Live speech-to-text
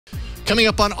Coming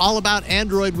up on All About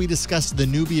Android, we discuss the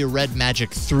Nubia Red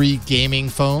Magic 3 gaming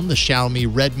phone, the Xiaomi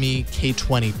Redmi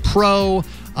K20 Pro.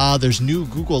 There's new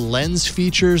Google Lens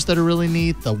features that are really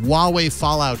neat. The Huawei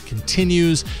fallout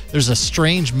continues. There's a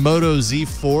strange Moto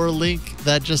Z4 leak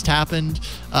that just happened.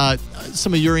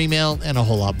 Some of your email and a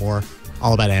whole lot more.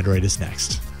 All About Android is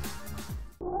next.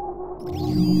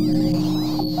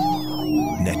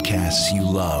 Netcasts you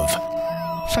love.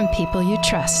 From people you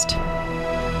trust.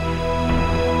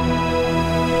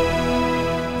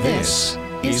 This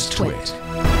is Twit.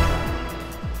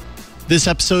 This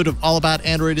episode of All About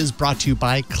Android is brought to you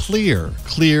by Clear.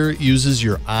 Clear uses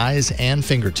your eyes and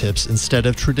fingertips instead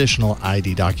of traditional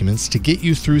ID documents to get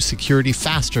you through security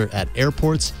faster at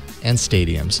airports and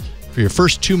stadiums. For your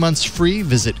first 2 months free,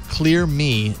 visit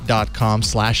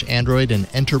clearme.com/Android and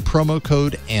enter promo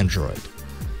code Android.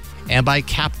 And by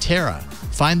Capterra.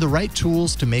 Find the right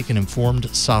tools to make an informed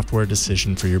software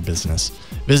decision for your business.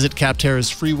 Visit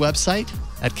Capterra's free website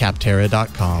at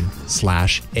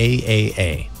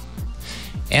capterra.com/AAA.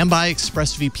 And by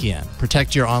ExpressVPN.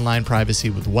 Protect your online privacy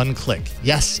with one click.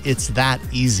 Yes, it's that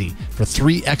easy. For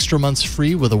 3 extra months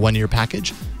free with a 1-year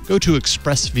package, go to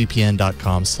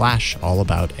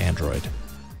expressvpn.com/allaboutandroid.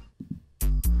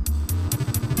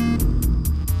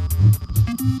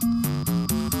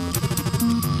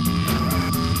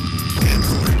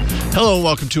 Hello and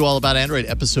welcome to All About Android,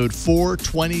 episode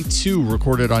 422,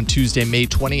 recorded on Tuesday, May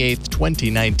 28th,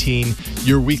 2019.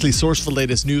 Your weekly source for the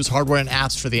latest news, hardware, and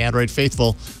apps for the Android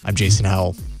faithful. I'm Jason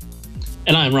Howell.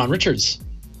 And I'm Ron Richards.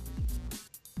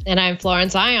 And I'm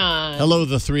Florence Ion. Hello,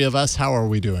 the three of us. How are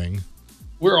we doing?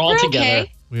 We're all together.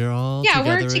 Okay. We're all together.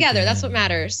 together. Yeah, we're together. Again. That's what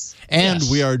matters. And Yes.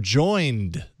 we are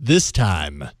joined this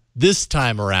time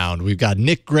around. We've got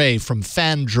Nick Gray from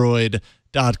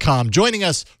Fandroid.com joining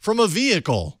us from a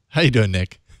vehicle. How you doing,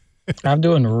 Nick? I'm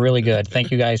doing really good. Thank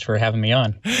you guys for having me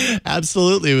on.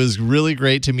 Absolutely. It was really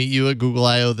great to meet you at Google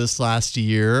I/O this last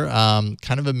year.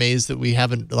 Kind of amazed that we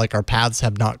haven't, our paths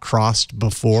have not crossed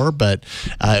before, but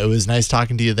it was nice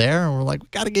talking to you there. And we're like, we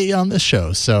got to get you on this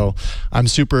show. So I'm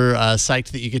super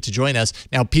psyched that you get to join us.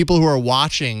 Now, people who are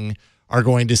watching are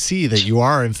going to see that you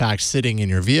are, in fact, sitting in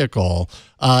your vehicle.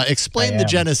 Explain the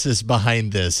genesis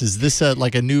behind this. Is this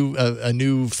a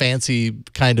new fancy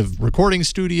kind of recording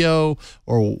studio,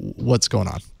 or what's going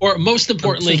on? Or most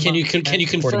importantly, can you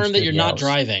confirm that you're not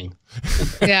driving?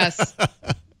 Yes.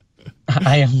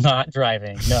 I am not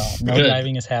driving. No Good.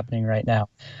 driving is happening right now.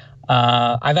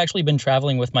 I've actually been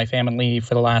traveling with my family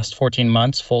for the last 14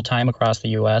 months, full-time across the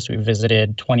U.S. We've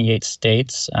visited 28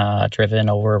 states, driven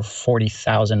over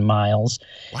 40,000 miles.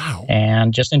 Wow.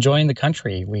 And just enjoying the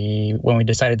country. When we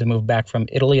decided to move back from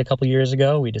Italy a couple years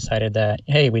ago, we decided that,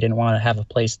 hey, we didn't want to have a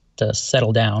place to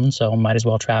settle down, so might as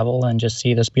well travel and just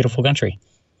see this beautiful country.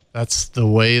 That's the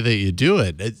way that you do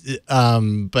it.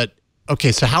 But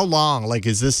okay, so how long?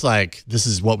 Is this this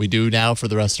is what we do now for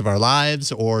the rest of our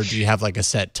lives, or do you have a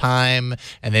set time,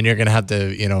 and then you're going to have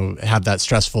to, have that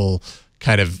stressful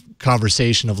kind of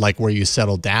conversation of where you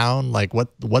settle down?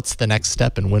 What's the next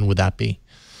step, and when would that be?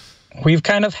 We've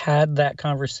kind of had that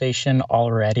conversation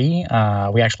already.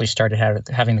 We actually started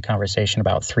having the conversation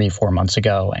about 3-4 months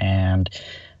ago, and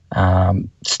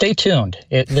stay tuned.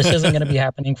 This isn't going to be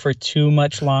happening for too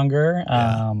much longer.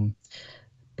 Yeah.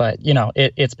 But,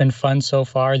 it's been fun so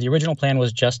far. The original plan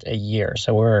was just a year.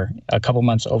 So we're a couple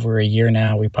months over a year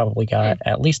now. We probably got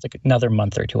at least another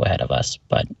month or two ahead of us.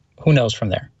 But who knows from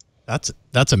there? That's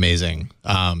amazing.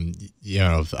 I'm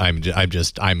kind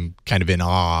of in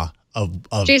awe of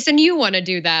Jason, you want to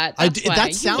do that.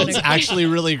 That sounds actually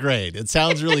really great. It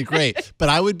sounds really great, but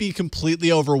I would be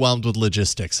completely overwhelmed with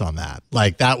logistics on that.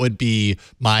 That would be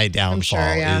my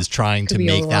downfall, is trying to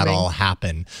make that all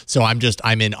happen. So I'm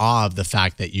in awe of the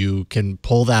fact that you can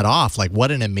pull that off.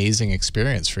 What an amazing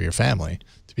experience for your family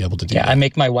to be able to do that. I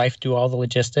make my wife do all the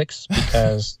logistics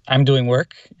because I'm doing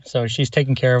work. So she's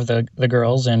taking care of the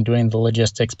girls and doing the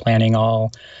logistics, planning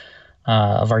all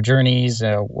of our journeys,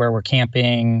 where we're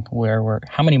camping,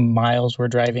 how many miles we're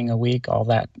driving a week, all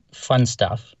that fun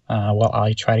stuff. While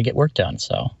I try to get work done.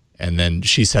 So. And then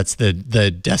she sets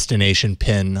the destination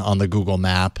pin on the Google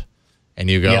map, and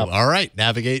you go, all right,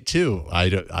 navigate to.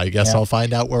 I guess I'll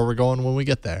find out where we're going when we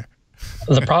get there.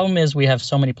 The problem is we have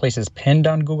so many places pinned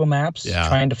on Google Maps. Yeah.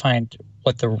 Trying to find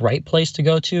what the right place to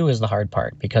go to is the hard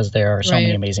part because there are so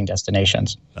many amazing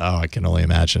destinations. Oh, I can only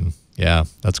imagine. Yeah,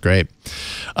 that's great.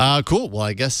 Cool. Well,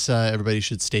 I guess everybody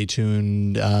should stay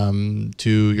tuned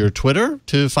to your Twitter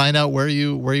to find out where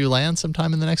you land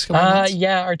sometime in the next couple of months.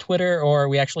 Yeah, our Twitter, or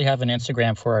we actually have an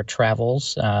Instagram for our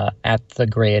travels at The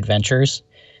Gray Adventures.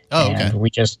 Oh, okay. And we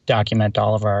just document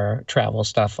all of our travel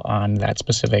stuff on that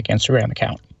specific Instagram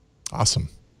account. Awesome.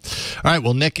 All right.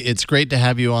 Well, Nick, it's great to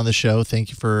have you on the show. Thank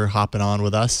you for hopping on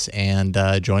with us and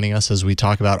joining us as we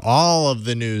talk about all of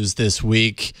the news this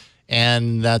week.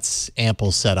 And that's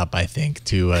ample setup, I think,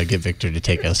 to get Victor to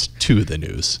take us to the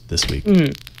news this week.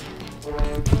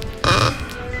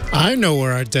 I know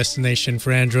where our destination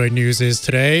for Android news is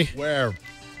today. Where?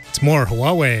 It's more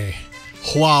Huawei.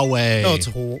 Huawei. No, it's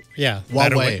Huawei.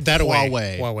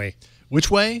 Huawei. Which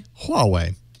way?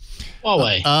 Huawei.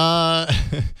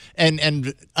 Huawei.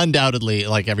 And undoubtedly,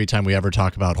 like every time we ever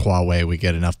talk about Huawei, we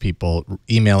get enough people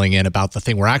emailing in about the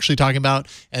thing we're actually talking about,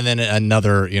 and then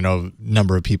another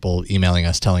number of people emailing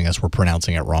us telling us we're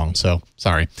pronouncing it wrong. So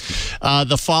sorry.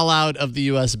 The fallout of the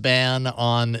U.S. ban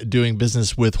on doing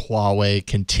business with Huawei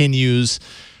continues.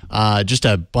 Just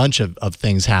a bunch of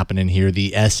things happening here.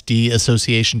 The SD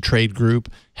Association Trade Group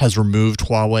has removed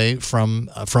Huawei from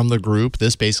the group.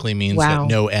 This basically means that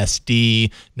no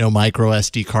SD, no micro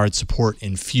SD card support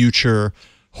in future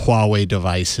Huawei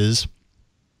devices.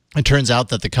 It turns out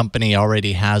that the company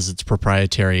already has its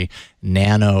proprietary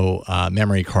nano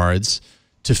memory cards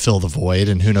to fill the void,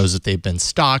 and who knows if they've been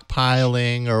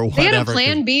stockpiling or whatever. They had a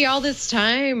plan B all this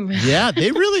time. Yeah,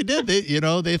 they really did. They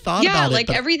thought about it. Yeah,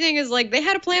 like everything is like they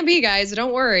had a plan B, guys.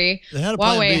 Don't worry. They had a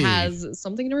plan Huawei B. has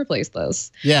something to replace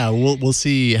this. Yeah, we'll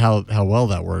see how well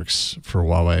that works for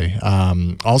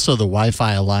Huawei. Also, the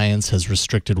Wi-Fi Alliance has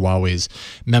restricted Huawei's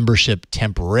membership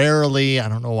temporarily. I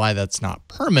don't know why that's not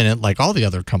permanent, like all the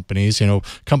other companies.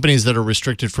 Companies that are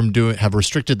restricted have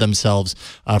restricted themselves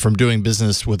from doing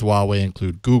business with Huawei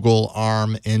include Google,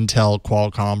 ARM, Intel,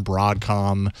 Qualcomm,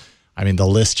 Broadcom. I mean, the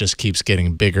list just keeps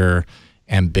getting bigger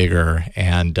and bigger,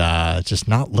 and just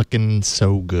not looking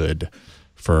so good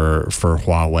for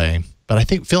Huawei. But I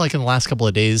feel like in the last couple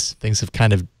of days, things have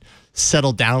kind of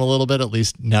settled down a little bit. At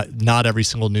least not every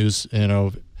single news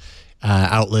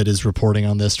outlet is reporting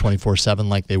on this 24/7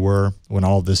 like they were when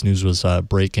all of this news was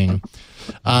breaking.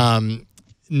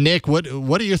 Nick, what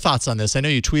are your thoughts on this? I know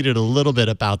you tweeted a little bit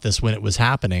about this when it was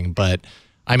happening, but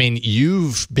I mean,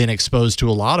 you've been exposed to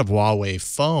a lot of Huawei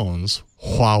phones.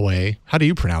 Huawei, how do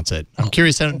you pronounce it? I'm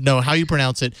curious to know how you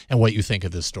pronounce it and what you think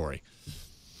of this story.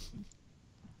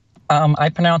 I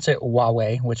pronounce it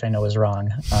Huawei, which I know is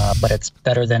wrong, but it's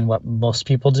better than what most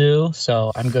people do,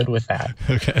 so I'm good with that.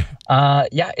 Okay.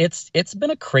 Yeah, it's been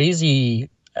a crazy,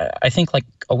 I think like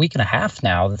a week and a half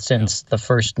now since the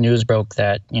first news broke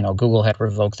that Google had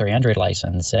revoked their Android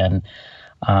license, and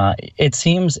it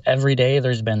seems every day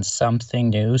there's been something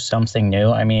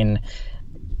new. I mean,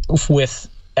 with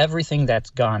everything that's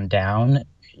gone down,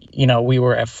 we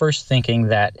were at first thinking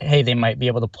that, hey, they might be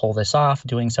able to pull this off,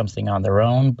 doing something on their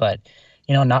own, but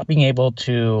not being able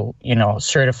to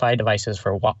certify devices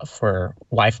for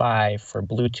Wi-Fi, for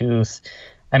Bluetooth.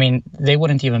 I mean, they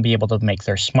wouldn't even be able to make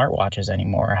their smartwatches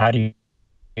anymore. How do you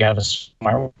have a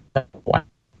smart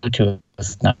Bluetooth?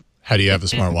 How do you have a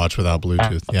smartwatch without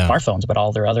Bluetooth? Yeah. Smartphones, but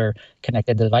all their other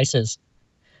connected devices.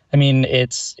 I mean,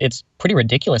 it's pretty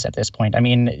ridiculous at this point. I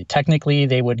mean, technically,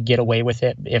 they would get away with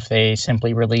it if they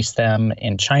simply released them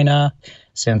in China,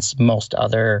 since most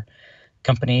other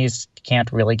companies can't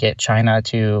really get China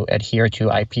to adhere to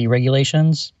IP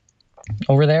regulations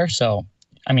over there. So,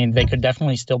 I mean, they could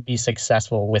definitely still be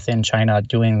successful within China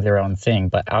doing their own thing,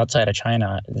 but outside of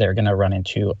China, they're going to run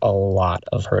into a lot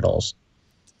of hurdles.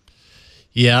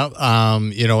 Yeah,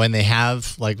 and they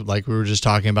have, like we were just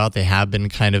talking about, they have been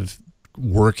kind of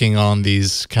working on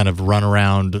these kind of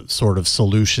runaround sort of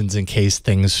solutions in case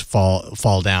things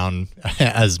fall down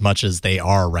as much as they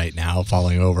are right now,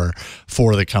 falling over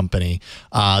for the company.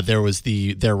 There was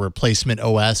their replacement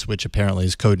OS, which apparently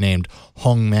is codenamed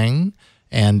Hongmeng.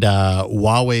 And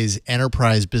Huawei's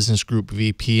Enterprise Business Group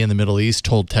VP in the Middle East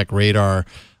told TechRadar,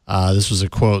 this was a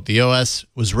quote, "The OS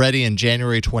was ready in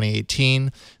January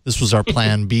 2018. This was our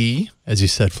plan B," as you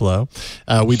said, Flo.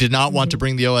 "We did not want to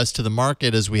bring the OS to the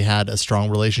market as we had a strong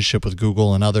relationship with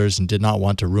Google and others and did not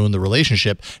want to ruin the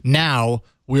relationship. Now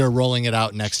we are rolling it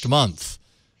out next month."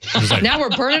 Like, now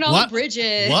we're burning all the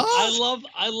bridges. What?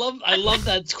 I love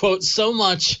that quote so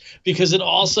much because it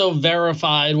also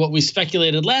verified what we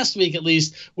speculated last week, at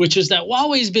least, which is that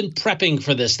Huawei's been prepping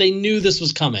for this. They knew this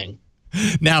was coming.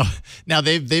 Now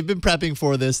they've been prepping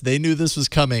for this. They knew this was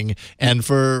coming, and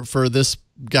for this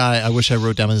guy, I wish I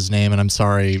wrote down his name, and I'm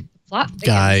sorry,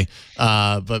 guy,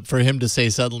 but for him to say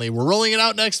suddenly we're rolling it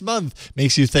out next month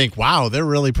makes you think, wow, they're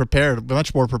really prepared,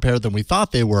 much more prepared than we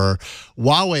thought they were.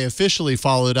 Huawei officially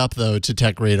followed up though to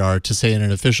TechRadar to say in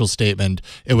an official statement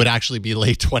it would actually be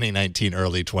late 2019,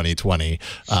 early 2020.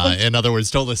 In other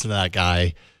words, don't listen to that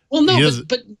guy. Well, no,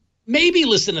 but maybe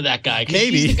listen to that guy, because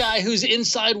Maybe. he's the guy who's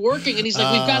inside working, and he's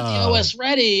like, we've got the OS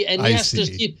ready, and I yes,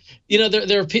 see.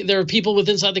 there's there are people with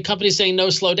inside the company saying no,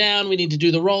 slow down, we need to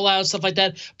do the rollout, stuff like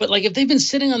that. But like, if they've been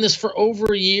sitting on this for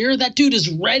over a year, that dude is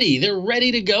ready. They're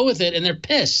ready to go with it, and they're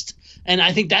pissed, and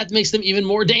I think that makes them even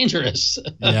more dangerous.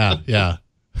 Yeah.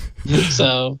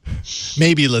 So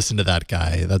maybe listen to that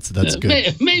guy. That's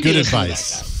good. Maybe good listen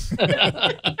to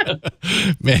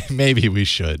advice. Maybe we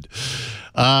should.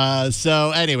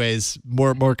 So anyways,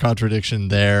 more contradiction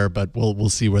there, but we'll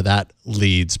see where that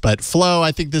leads. But Flo,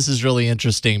 I think this is really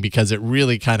interesting because it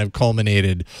really kind of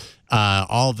culminated.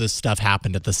 All of this stuff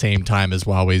happened at the same time as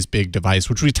Huawei's big device,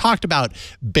 which we talked about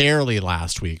barely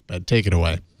last week, but take it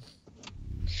away.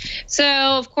 So,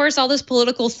 of course, all this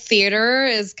political theater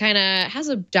is has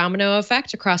a domino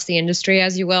effect across the industry,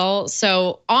 as you will.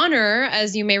 So, Honor,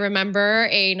 as you may remember,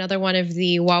 another one of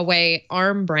the Huawei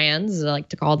ARM brands, as I like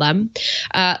to call them.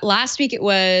 Last week, it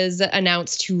was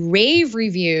announced to rave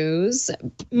reviews,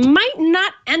 might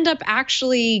not end up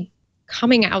actually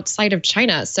coming outside of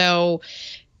China. So,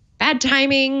 bad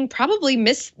timing. They probably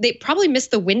missed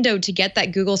the window to get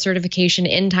that Google certification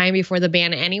in time before the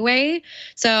ban anyway.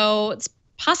 So it's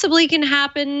possibly can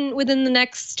happen within the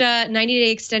next 90-day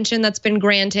extension that's been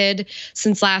granted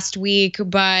since last week,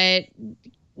 but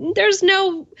there's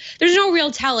no real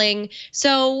telling.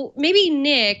 So maybe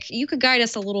Nick, you could guide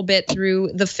us a little bit through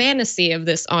the fantasy of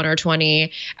this Honor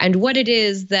 20 and what it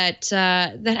is that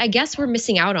I guess we're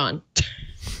missing out on.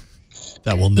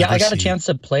 That we'll never I got a see. chance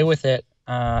to play with it.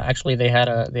 Actually, they had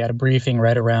a briefing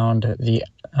right around the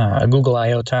Google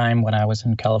I/O time when I was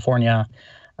in California.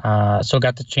 So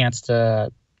got the chance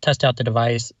to test out the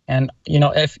device. And,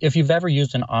 if you've ever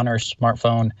used an Honor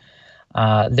smartphone,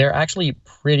 they're actually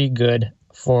pretty good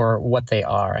for what they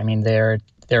are. I mean, they're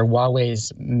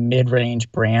Huawei's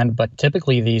mid-range brand, but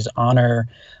typically these Honor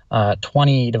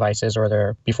 20 devices,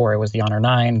 or before it was the Honor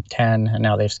 9, 10, and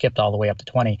now they've skipped all the way up to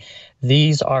 20.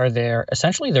 These are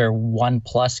essentially their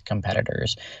OnePlus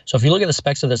competitors. So if you look at the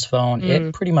specs of this phone,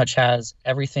 it pretty much has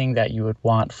everything that you would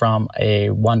want from a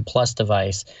OnePlus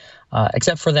device,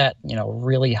 except for that,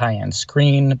 really high-end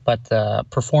screen, but the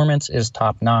performance is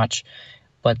top-notch.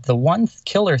 But the one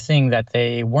killer thing that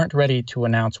they weren't ready to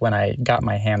announce when I got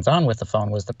my hands on with the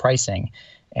phone was the pricing.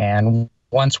 And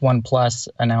once OnePlus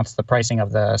announced the pricing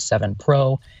of the 7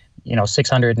 Pro,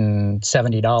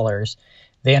 $670,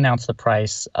 they announced the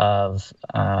price of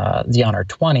the Honor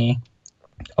 20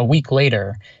 a week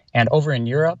later. And over in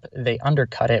Europe, they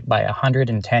undercut it by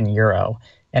 €110.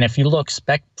 And if you look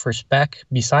spec for spec,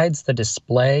 besides the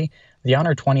display, the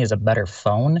Honor 20 is a better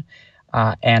phone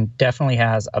and definitely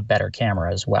has a better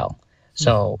camera as well.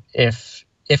 So if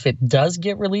it does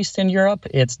get released in Europe,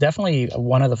 it's definitely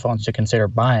one of the phones to consider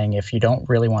buying if you don't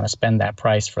really want to spend that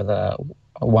price for the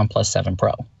OnePlus 7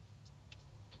 Pro.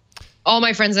 All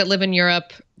my friends that live in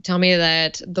Europe tell me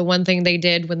that the one thing they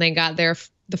did when they got there,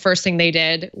 the first thing they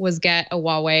did was get a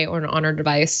Huawei or an Honor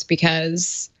device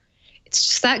because it's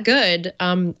just that good.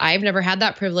 I've never had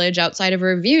that privilege outside of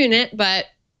reviewing it, but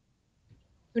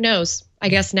who knows? I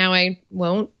guess now I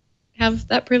won't have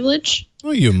that privilege.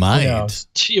 Well, you might.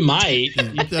 You might.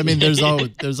 I mean, there's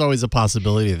always a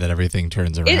possibility that everything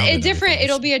turns around.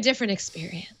 It'll be a different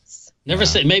experience. Never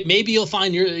say. Maybe you'll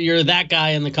find you're that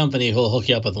guy in the company who'll hook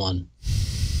you up with one.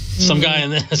 Some guy in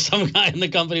the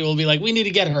company will be like, we need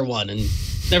to get her one, and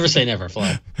never say never,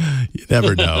 Flo. You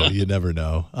never know. You never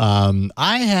know.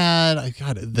 I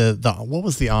got the what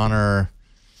was the Honor?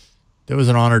 There was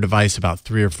an Honor device about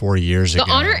 3 or 4 years ago.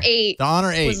 The Honor 8. The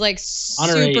Honor 8 was like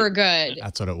super good.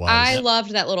 That's what it was. I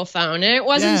loved that little phone, and it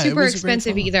wasn't super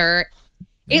expensive either.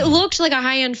 It looked like a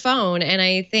high-end phone, and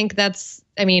I think I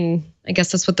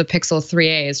guess that's what the Pixel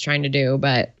 3a is trying to do,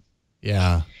 but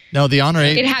yeah. No, the Honor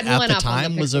 8 had at the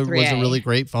time was a really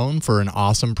great phone for an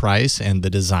awesome price, and the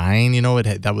design, it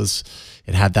had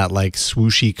that like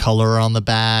swooshy color on the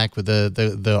back with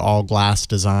the all glass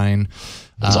design.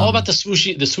 It's all about the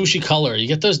swooshy color. You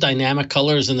get those dynamic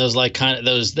colors and those like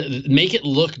make it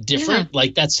look different. Yeah.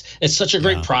 Like it's such a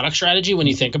great product strategy when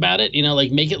you think about it.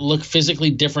 Like make it look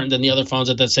physically different than the other phones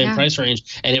at that same price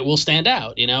range, and it will stand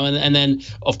out. And then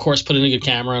of course put in a good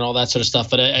camera and all that sort of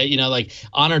stuff. But like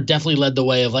Honor definitely led the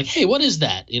way of like, hey, what is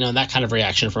that? And that kind of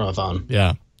reaction from a phone.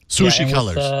 Yeah, swooshy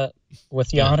colors. With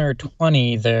the Honor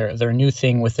 20, their new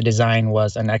thing with the design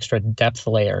was an extra depth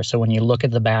layer. So when you look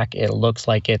at the back, it looks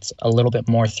like it's a little bit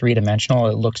more three-dimensional.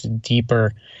 It looks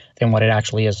deeper than what it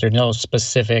actually is. There's no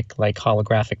specific like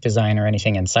holographic design or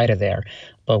anything inside of there.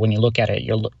 But when you look at it,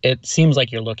 it seems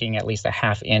like you're looking at least a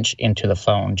 ½ inch into the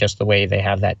phone, just the way they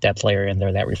have that depth layer in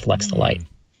there that reflects the light.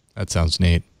 That sounds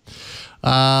neat.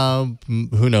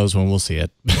 Who knows when we'll see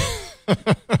it?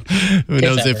 Who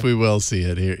knows if we will see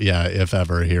it here? Yeah, if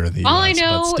ever here in the All US. I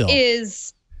know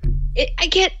is I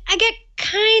get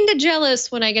kind of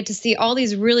jealous when I get to see all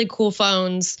these really cool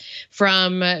phones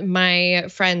from my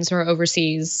friends who are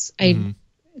overseas. I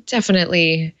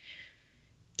definitely,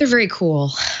 they're very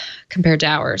cool compared to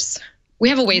ours. We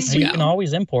have a ways to go. You can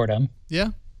always import them. Yeah.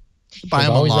 Buy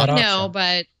them always online. No,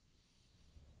 but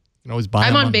You can always buy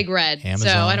I'm them on Big Red, Amazon.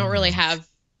 so I don't really have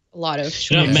a lot of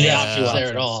You don't have many Yeah. options there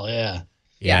at all. Yeah.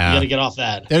 Yeah. You got to get off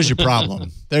that. There's your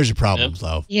problem. There's your problem,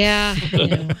 Flo. Yeah. I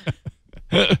know.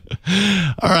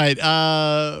 All right.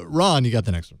 Ron, you got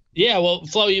the next one. Yeah, well,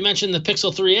 Flo, you mentioned the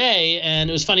Pixel 3a, and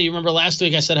it was funny. You remember last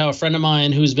week I said how a friend of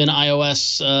mine who's been an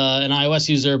iOS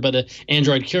user, but an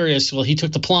Android curious, well, he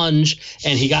took the plunge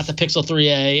and he got the Pixel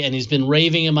 3a, and he's been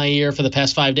raving in my ear for the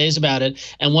past 5 days about it.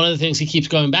 And one of the things he keeps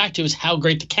going back to is how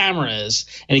great the camera is,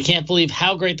 and he can't believe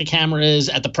how great the camera is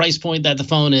at the price point that the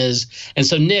phone is. And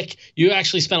so, Nick, you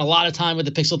actually spent a lot of time with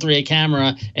the Pixel 3a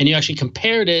camera, and you actually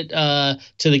compared it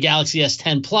to the Galaxy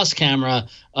S10 Plus camera.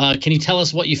 Can you tell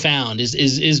us what you found?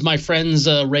 Is my friend's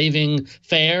raving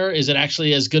fair? Is it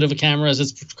actually as good of a camera as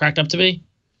it's cracked up to be?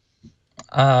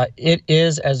 It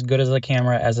is as good as a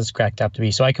camera as it's cracked up to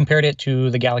be. So I compared it to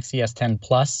the Galaxy S10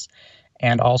 Plus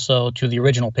and also to the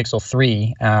original Pixel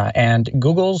 3. And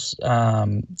Google's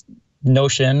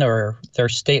notion or their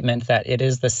statement that it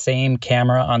is the same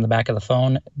camera on the back of the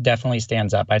phone definitely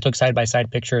stands up. I took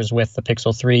side-by-side pictures with the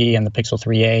Pixel 3 and the Pixel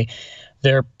 3a.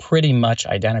 They're pretty much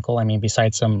identical. I mean,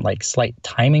 besides some like slight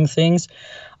timing things.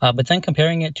 But then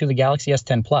comparing it to the Galaxy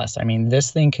S10 Plus, I mean,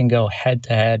 this thing can go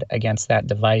head-to-head against that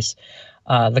device.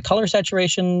 The color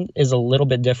saturation is a little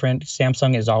bit different.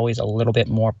 Samsung is always a little bit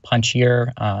more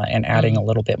punchier and adding a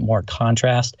little bit more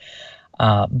contrast.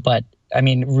 But I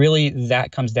mean, really,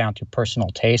 that comes down to personal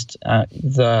taste.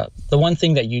 The one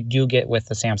thing that you do get with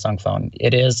the Samsung phone,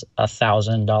 it is a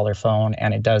 $1,000 phone,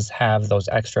 and it does have those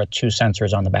extra 2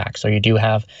 sensors on the back. So you do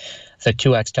have the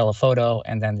 2x telephoto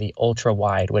and then the ultra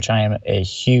wide, which I am a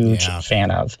huge fan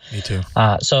of. Me too.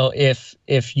 So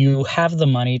if you have the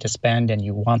money to spend and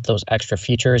you want those extra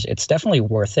features, it's definitely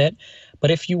worth it.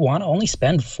 But if you want to only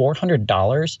spend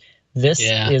 $400, this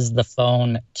is the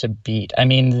phone to beat. I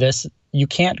mean, you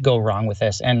can't go wrong with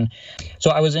this. And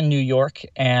so I was in New York,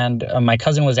 and my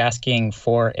cousin was asking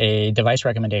for a device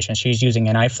recommendation. She's using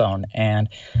an iPhone, and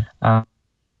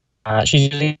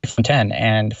she's using iPhone 10.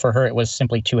 And for her, it was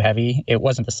simply too heavy. It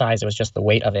wasn't the size. It was just the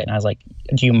weight of it. And I was like,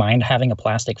 do you mind having a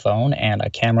plastic phone and a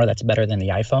camera that's better than the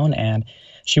iPhone? And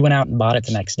she went out and bought it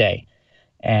the next day.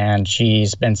 And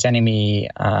she's been sending me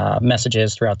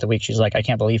messages throughout the week. She's like, I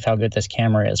can't believe how good this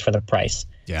camera is for the price.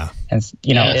 Yeah. And,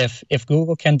 you know, if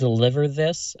Google can deliver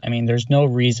this, I mean, there's no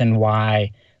reason why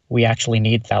we actually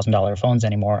need $1,000 phones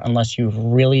anymore, unless you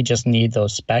really just need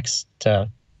those specs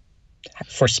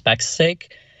for specs'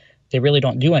 sake. They really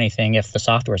don't do anything if the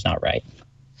software is not right.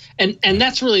 And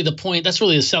that's really the point. That's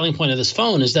really the selling point of this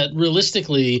phone, is that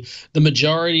realistically, the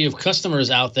majority of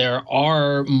customers out there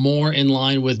are more in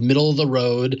line with middle of the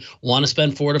road, want to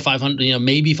spend $400 to $500,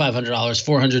 maybe $500,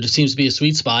 $400 seems to be a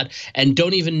sweet spot, and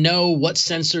don't even know what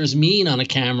sensors mean on a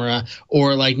camera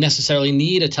or like necessarily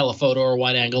need a telephoto or a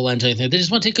wide angle lens or anything. They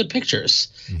just want to take good pictures.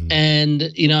 And,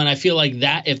 and I feel like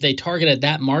that if they targeted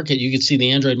that market, you could see the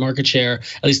Android market share,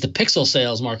 at least the Pixel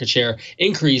sales market share,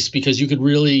 increase, because you could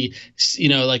really,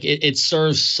 like it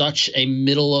serves such a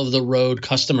middle of the road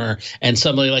customer, and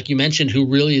somebody like you mentioned who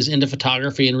really is into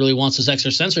photography and really wants those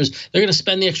extra sensors. They're going to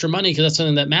spend the extra money because that's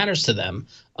something that matters to them.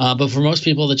 But for most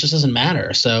people, that just doesn't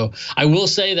matter. So I will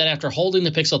say that after holding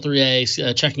the Pixel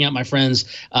 3a, checking out my friends,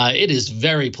 it is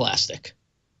very plastic.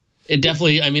 It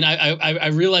definitely, I mean, I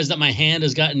realized that my hand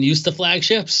has gotten used to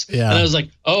flagships. Yeah. And I was like,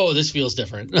 oh, this feels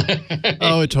different.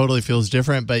 Oh, it totally feels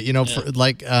different. But, for,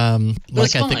 like I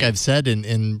think I've said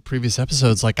in previous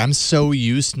episodes, like I'm so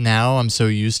used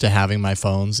to having my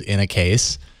phones in a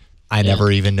case. I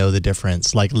never even know the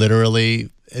difference. Like literally,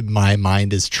 my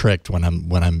mind is tricked when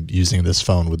I'm using this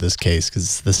phone with this case, because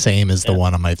it's the same as the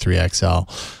one on my 3XL.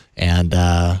 And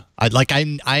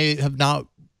I have not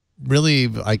really,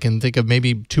 I can think of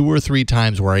maybe 2 or 3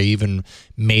 times where I even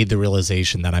made the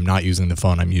realization that I'm not using the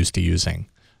phone I'm used to using.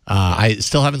 I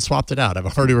still haven't swapped it out.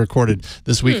 I've already recorded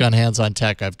this week on Hands on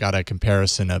Tech. I've got a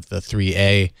comparison of the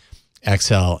 3A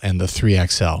XL and the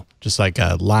 3XL, just like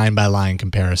a line-by-line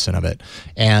comparison of it.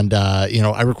 And,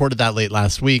 I recorded that late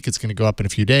last week. It's going to go up in a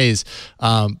few days,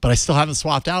 but I still haven't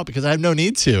swapped out because I have no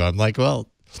need to. I'm like, well,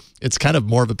 it's kind of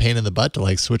more of a pain in the butt to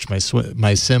like switch my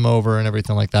SIM over and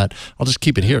everything like that. I'll just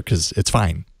keep it here because it's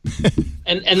fine.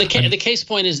 And the case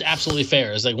point is absolutely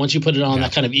fair. It's like once you put it on,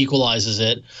 that kind of equalizes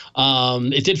it.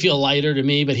 It did feel lighter to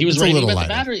me, but he was raving about the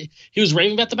battery. He was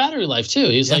raving about the battery life too.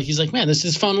 He's like, man,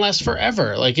 this phone lasts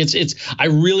forever. Like it's. I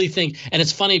really think, and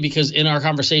it's funny because in our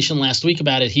conversation last week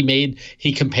about it,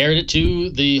 he compared it to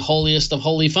the holiest of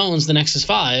holy phones, the Nexus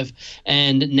 5,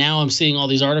 and now I'm seeing all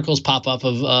these articles pop up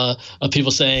of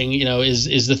people saying,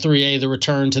 is the 3A the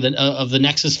return to of the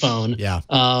Nexus phone? Yeah.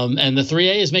 And the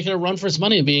 3A is making a run for its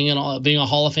money, being a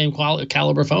Hall of Fame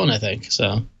caliber phone, I think.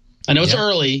 So I know it's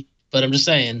early, but I'm just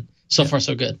saying, so far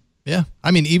so good. Yeah, I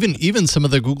mean, even some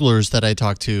of the Googlers that I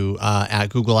talked to at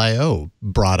Google I/O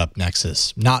brought up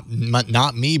Nexus. Not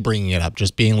me bringing it up,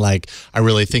 just being like, I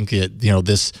really think that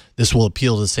this will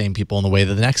appeal to the same people in the way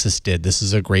that the Nexus did. This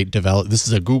is a great This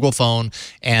is a Google phone,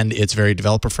 and it's very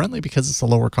developer friendly because it's a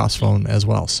lower cost phone as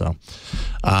well. So,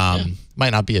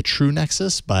 might not be a true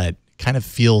Nexus, but kind of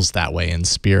feels that way in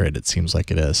spirit. It seems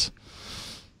like it is.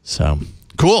 So.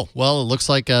 Cool. Well, it looks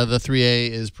like the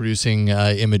 3A is producing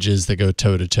images that go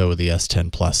toe-to-toe with the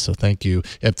S10 Plus. So thank you.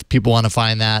 If people want to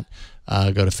find that,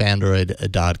 go to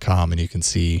fandroid.com and you can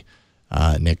see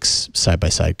Nick's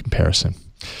side-by-side comparison.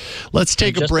 Let's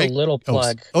take a break. Just a little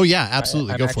plug. Oh yeah,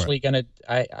 absolutely. I'm go for actually it.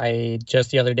 I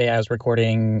just the other day I was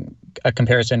recording a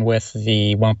comparison with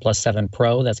the OnePlus 7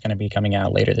 Pro that's going to be coming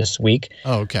out later this week.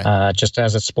 Oh, okay. Just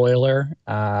as a spoiler,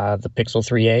 the Pixel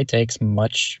 3A takes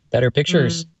much better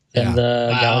pictures. And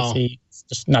the Galaxy,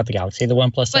 not the Galaxy, the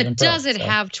OnePlus 7 Pro. But does it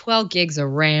have 12 gigs of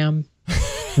RAM?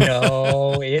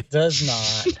 No, it does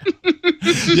not.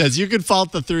 Yes, you could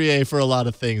fault the 3A for a lot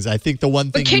of things. I think the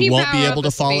one thing you won't be able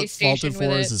to fault it for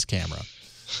is his camera.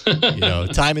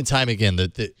 Time and time again,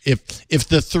 if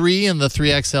the 3 and the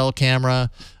 3XL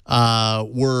camera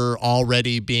were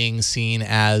already being seen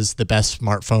as the best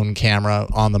smartphone camera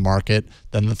on the market,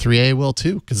 then the 3A will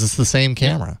too, because it's the same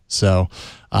camera. So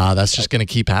that's just going to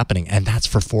keep happening, and that's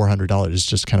for $400. It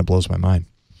just kind of blows my mind.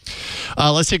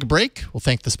 Let's take a break. We'll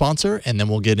thank the sponsor, and then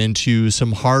we'll get into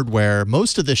some hardware.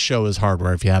 Most of this show is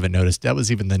hardware, if you haven't noticed. That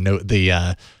was even the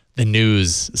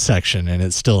news section, and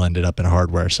it still ended up in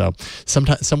hardware. So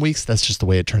some weeks, that's just the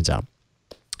way it turns out.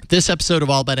 This episode of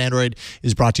All About Android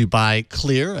is brought to you by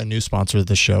Clear, a new sponsor of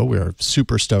the show. We are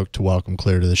super stoked to welcome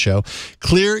Clear to the show.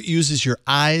 Clear uses your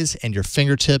eyes and your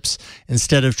fingertips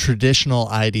instead of traditional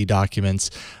ID documents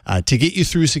to get you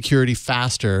through security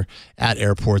faster at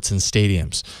airports and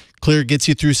stadiums. Clear gets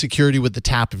you through security with the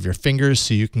tap of your fingers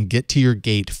so you can get to your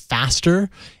gate faster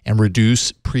and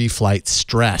reduce pre-flight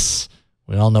stress.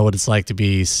 We all know what it's like to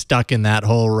be stuck in that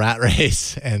whole rat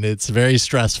race, and it's very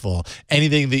stressful.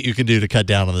 Anything that you can do to cut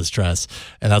down on the stress,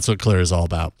 and that's what Clear is all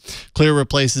about. Clear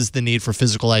replaces the need for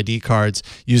physical ID cards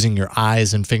using your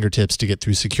eyes and fingertips to get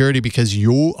through security because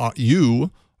you are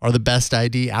the best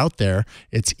ID out there.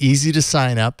 It's easy to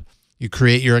sign up. You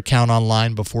create your account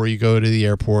online before you go to the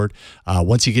airport.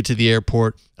 Once you get to the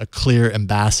airport, a Clear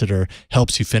ambassador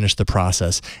helps you finish the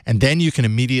process, and then you can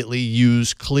immediately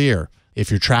use Clear. If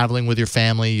you're traveling with your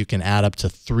family, you can add up to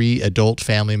 3 adult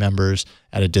family members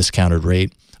at a discounted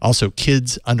rate. Also,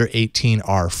 kids under 18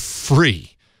 are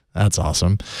free. That's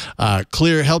awesome.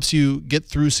 Clear helps you get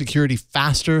through security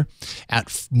faster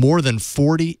at more than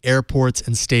 40 airports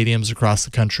and stadiums across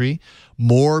the country,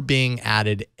 more being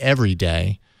added every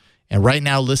day. And right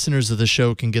now, listeners of the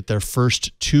show can get their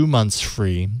first 2 months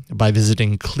free by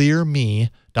visiting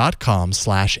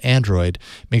clearme.com/Android.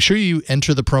 Make sure you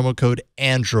enter the promo code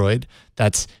Android.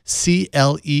 That's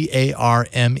CLEARME,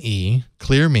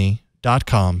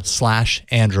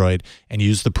 clearme.com/Android, and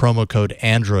use the promo code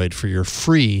Android for your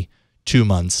free 2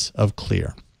 months of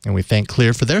Clear. And we thank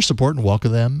Clear for their support and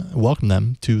welcome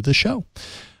them to the show.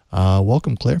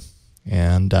 Welcome, Clear.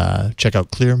 And check out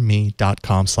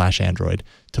clearme.com/Android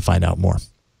to find out more.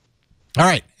 All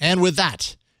right, and with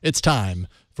that, it's time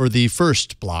for the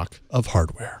first block of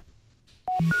hardware.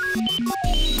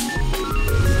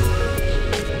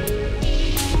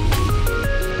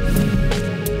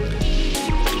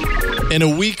 In a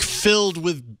week filled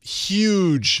with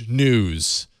huge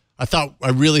news, I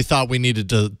really thought we needed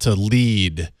to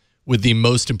lead with the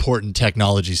most important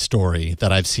technology story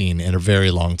that I've seen in a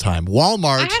very long time.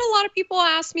 Walmart. I had a lot of people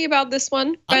ask me about this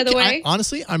one, by the way.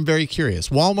 Honestly, I'm very curious.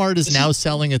 Walmart is now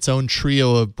selling its own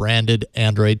trio of branded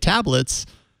Android tablets.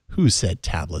 Who said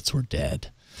tablets were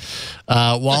dead?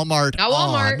 Walmart. Not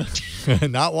Walmart.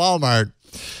 Not Walmart.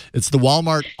 It's the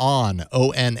Walmart On,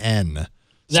 ONN.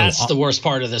 That's the worst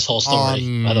part of this whole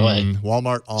story, by the way.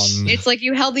 Walmart On. It's like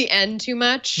you held the N too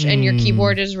much and your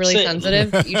keyboard is really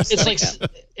sensitive.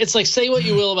 It's like say what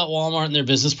you will about Walmart and their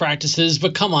business practices,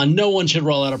 but come on, no one should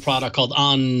roll out a product called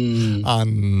On.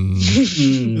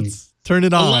 Turn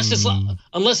it on.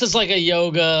 Unless it's like a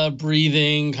yoga,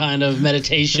 breathing kind of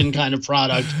meditation kind of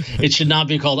product, it should not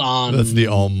be called on. That's the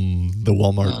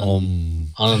Walmart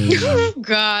Oh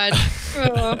God.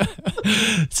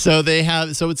 So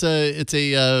it's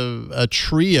a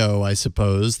trio, I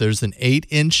suppose. There's an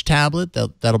 8-inch tablet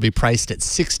that'll be priced at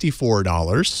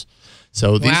 $64.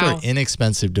 So these are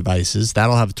inexpensive devices.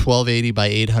 That'll have 1280 by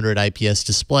 800 IPS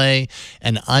display,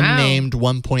 an unnamed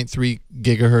 1.3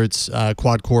 gigahertz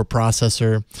quad-core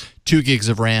processor, 2 gigs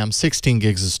of RAM, 16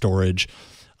 gigs of storage,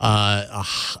 a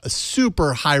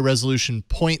super high-resolution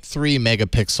 0.3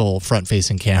 megapixel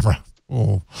front-facing camera.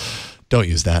 Oh, don't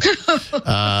use that. 2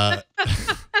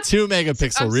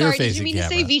 megapixel rear-facing camera. Did you mean to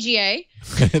say VGA?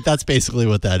 That's basically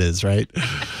what that is, right?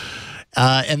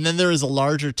 And then there is a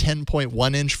larger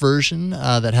 10.1-inch version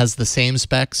that has the same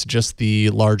specs, just the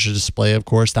larger display, of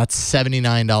course. That's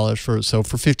 $79 so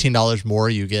for $15 more,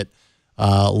 you get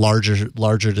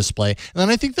larger display. And then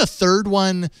I think the third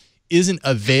one isn't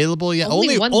available yet.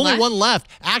 Only one left.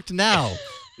 Act now.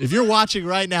 If you're watching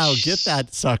right now, get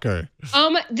that sucker.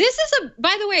 By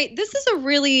the way, this is a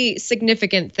really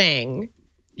significant thing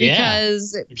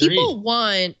because people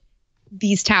want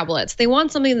these tablets. They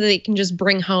want something that they can just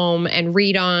bring home and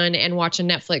read on and watch a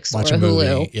Netflix or a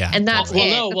Hulu. Yeah. And that's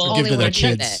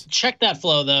it. Check that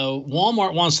flow, though.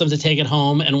 Walmart wants them to take it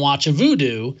home and watch a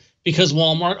Vudu because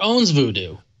Walmart owns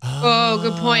Vudu. Oh,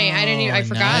 good point. I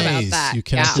forgot about that. You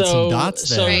connected some dots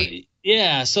there.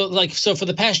 So for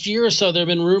the past year or so, there have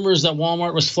been rumors that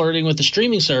Walmart was flirting with the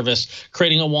streaming service,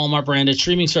 creating a Walmart branded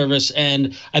streaming service.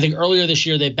 And I think earlier this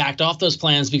year they backed off those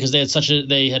plans because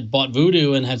they had bought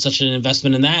Vudu and had such an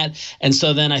investment in that. And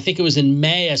so then I think it was in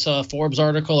May, I saw a Forbes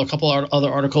article, a couple of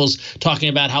other articles talking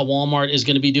about how Walmart is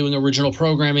going to be doing original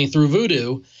programming through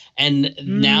Vudu. And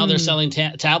now they're selling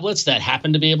tablets that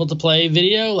happen to be able to play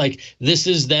video. Like, this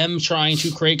is them trying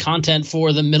to create content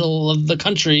for the middle of the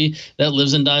country that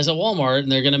lives and dies at Walmart.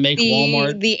 And they're going to make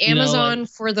Walmart the Amazon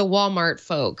for the Walmart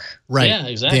folk. Right. Yeah,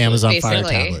 exactly. The Amazon Fire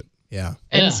tablet. Yeah.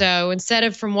 And so instead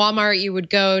of from Walmart,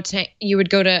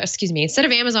 instead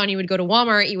of Amazon, you would go to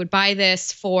Walmart, you would buy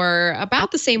this for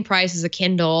about the same price as a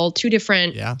Kindle, 2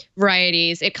 different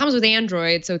varieties. It comes with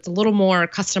Android, so it's a little more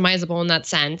customizable in that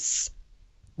sense.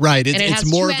 Right.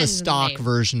 It's more of a stock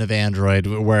version of Android,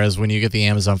 whereas when you get the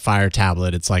Amazon Fire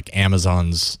tablet, it's like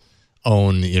Amazon's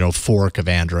own, fork of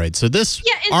Android. So this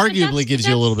arguably gives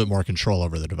you a little bit more control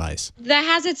over the device. That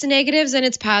has its negatives and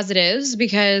its positives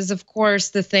because, of course,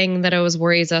 the thing that always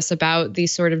worries us about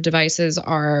these sort of devices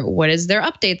are what is their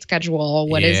update schedule?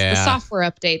 What does the software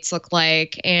updates look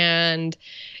like? And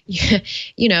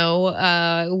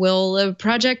will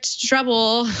Project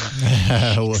Trouble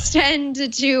extend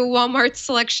to Walmart's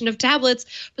selection of tablets?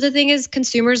 But the thing is,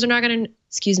 consumers are not going to,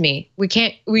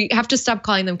 we have to stop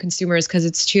calling them consumers because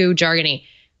it's too jargony.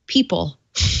 People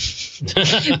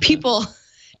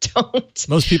don't.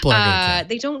 Most people are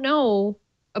they don't know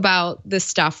about this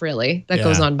stuff really that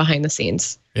goes on behind the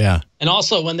scenes. Yeah. And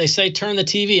also when they say turn the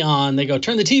TV on, they go,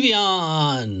 turn the TV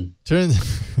on. Turn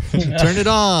it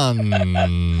on.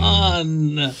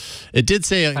 It did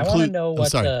say I want to know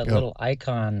what the little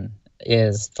icon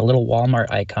is, the little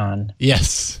Walmart icon.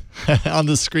 Yes. On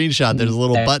the screenshot, there's a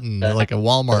little button, like a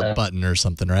Walmart button or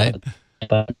something, right?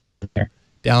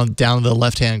 Down the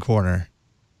left-hand corner.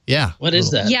 Yeah. What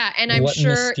is that? Yeah, and I'm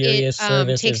sure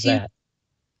it takes you.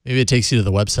 Maybe it takes you to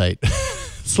the website.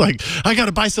 It's like, I got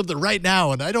to buy something right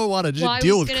now, and I don't want to deal with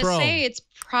Chrome. I was going to say it's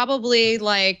probably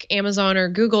like Amazon or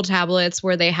Google tablets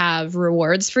where they have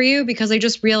rewards for you, because I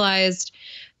just realized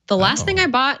the last thing I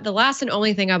bought, the last and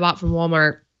only thing I bought from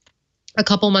Walmart a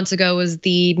couple months ago was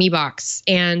the Mi Box,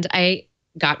 and I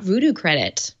got Vudu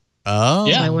credit.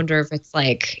 Oh. So I wonder if it's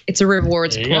like, it's a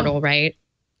rewards portal, right?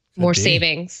 More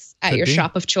savings at your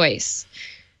shop of choice.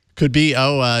 Could be.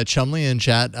 Chumley in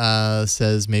chat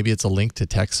says maybe it's a link to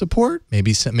tech support.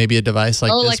 Maybe a device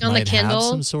like this might have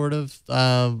some sort of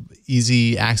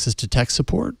easy access to tech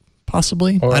support,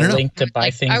 possibly. Or I don't know. Link to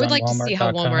buy things I would on like to see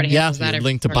how Walmart handles that.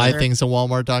 Link to buy things on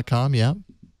Walmart.com. Yeah,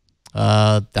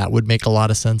 that would make a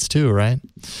lot of sense too, right?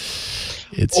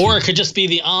 Or it could just be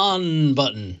the on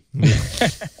button.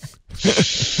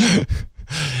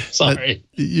 Sorry,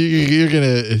 you're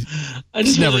gonna. I'm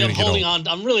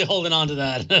really holding on to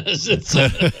that.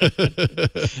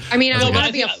 I mean, I want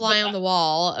to be a fly on the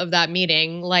wall of that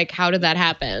meeting. Like, how did that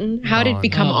happen? How did it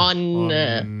become on?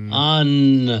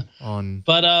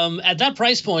 But at that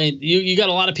price point, you got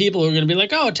a lot of people who are going to be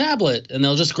like, oh, a tablet, and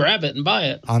they'll just grab it and buy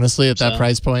it. Honestly, at that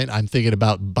price point, I'm thinking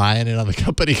about buying it on the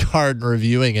company card and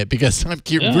reviewing it because I'm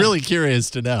really curious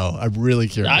to know. I'm really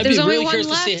curious. There's only one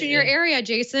left in your area,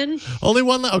 Jason. Only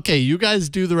one left. Okay, you guys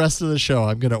do the rest of the show.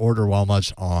 I'm going to order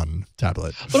Walmart on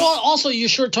tablet. But also, you're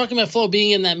sure talking about Flo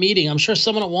being in that meeting. I'm sure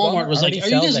someone at Walmart was like, "Are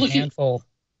you guys looking?" Handful.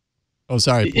 Oh,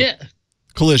 sorry. Yeah.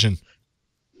 Collision.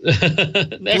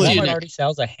 Walmart already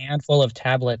sells a handful of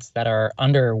tablets that are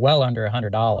well under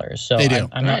 $100. So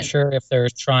I'm not sure if they're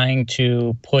trying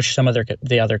to push some of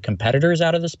the other competitors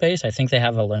out of the space. I think they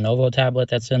have a Lenovo tablet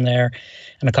that's in there,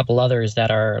 and a couple others that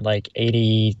are like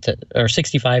 80 to or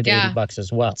 65 to 80 bucks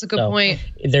as well. That's a good point.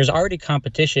 There's already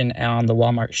competition on the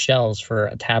Walmart shelves for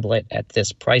a tablet at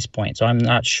this price point. So I'm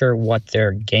not sure what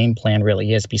their game plan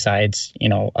really is besides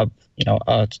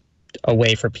a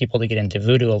way for people to get into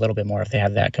Voodoo a little bit more if they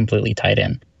have that completely tied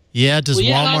in. Yeah,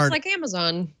 Walmart? It's like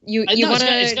Amazon.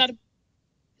 It's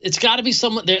got to be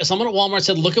someone at Walmart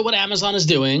said, look at what Amazon is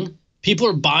doing. People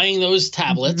are buying those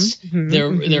tablets.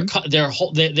 They're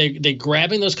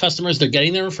grabbing those customers. They're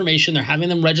getting their information. They're having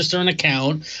them register an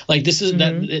account. Like this is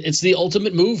it's the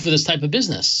ultimate move for this type of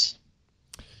business.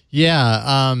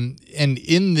 Yeah, and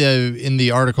in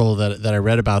the article that I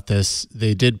read about this,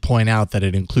 they did point out that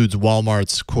it includes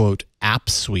Walmart's quote app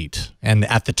suite. And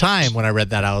at the time when I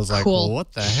read that, I was like, well,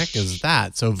 what the heck is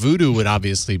that? So Voodoo would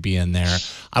obviously be in there.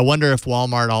 I wonder if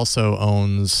Walmart also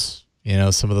owns,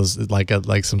 some of those like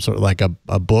some sort of like a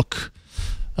book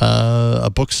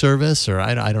service, or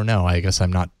I don't know. I guess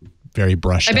I'm not very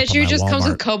brushed up on my Walmart. I bet you it just comes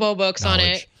with Kobo books on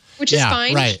it. Which is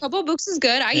fine. Right. Kobo Books is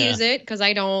good. I use it because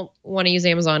I don't want to use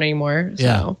Amazon anymore. So.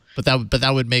 Yeah, but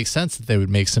that would make sense that they would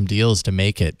make some deals to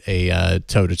make it a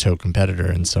toe-to-toe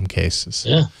competitor in some cases.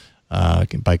 Yeah.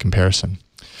 By comparison.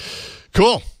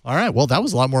 Cool. All right. Well, that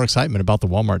was a lot more excitement about the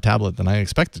Walmart tablet than I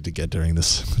expected to get during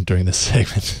this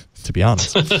segment. To be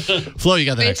honest, Flo, you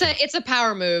got the next one. It's a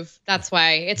power move. That's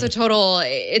why it's a total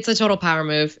power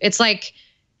move. It's like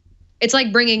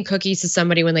bringing cookies to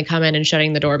somebody when they come in and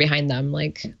shutting the door behind them.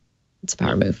 Like. It's a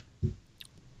power move.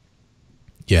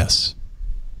 Yes.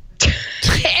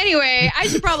 Anyway, I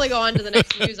should probably go on to the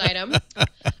next news item.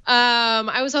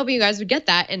 I was hoping you guys would get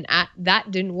that, and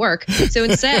that didn't work. So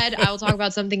instead, I will talk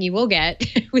about something you will get,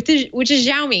 which is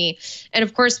Xiaomi. And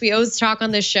of course, we always talk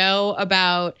on this show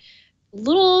about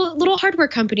little hardware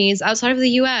companies outside of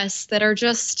the US that are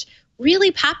just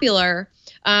really popular.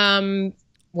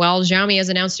 Well, Xiaomi has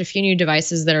announced a few new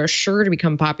devices that are sure to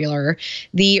become popular.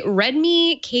 The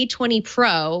Redmi K20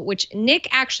 Pro, which Nick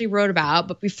actually wrote about.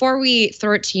 But before we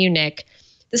throw it to you, Nick,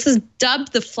 this is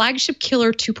dubbed the flagship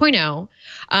killer 2.0.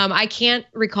 I can't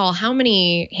recall how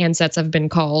many handsets have been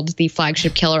called the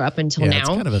flagship killer up until now. It's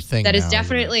kind of a thing that now, is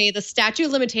definitely the statute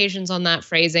of limitations on that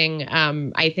phrasing,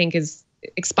 I think, is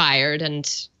expired,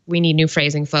 and we need new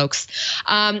phrasing, folks.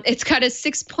 It's got a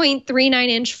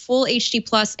 6.39-inch full HD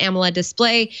plus AMOLED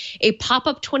display, a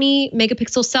pop-up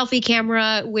 20-megapixel selfie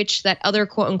camera, which that other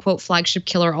quote-unquote flagship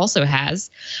killer also has.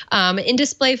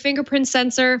 In-display fingerprint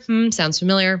sensor, sounds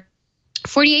familiar.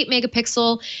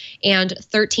 48-megapixel and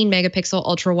 13-megapixel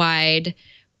ultra-wide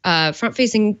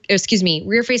rear-facing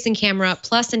camera,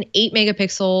 plus an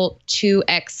 8-megapixel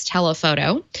 2x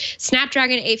telephoto.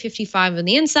 Snapdragon 855 on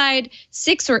the inside,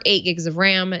 6 or 8 gigs of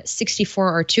RAM,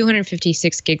 64 or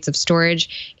 256 gigs of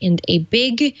storage, and a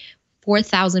big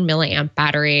 4,000 milliamp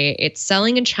battery. It's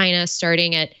selling in China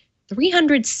starting at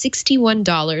 $361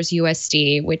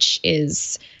 USD, which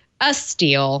is a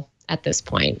steal. At this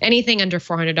point, anything under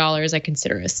 $400, I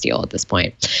consider a steal at this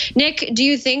point. Nick, do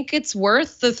you think it's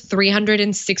worth the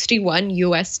 361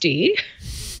 USD?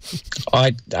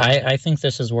 I think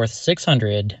this is worth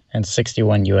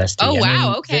 661 USD. Oh,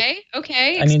 wow. Okay.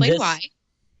 Explain why.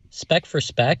 Spec for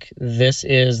spec, this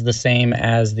is the same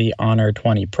as the Honor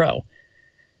 20 Pro.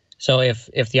 So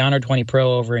if the Honor 20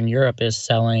 Pro over in Europe is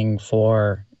selling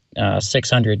for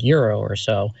 €600 or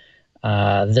so,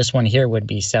 this one here would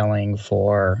be selling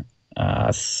for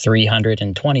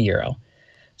 €320.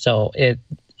 So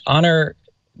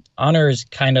Honor's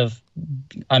kind of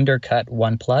undercut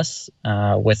OnePlus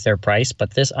with their price,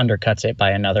 but this undercuts it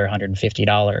by another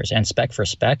 $150. And spec for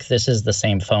spec, this is the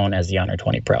same phone as the Honor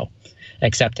 20 Pro,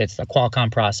 except it's the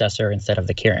Qualcomm processor instead of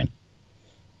the Kirin.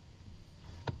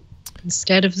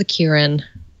 Instead of the Kirin.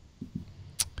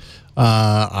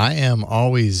 I am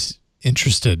always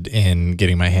interested in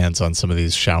getting my hands on some of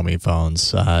these Xiaomi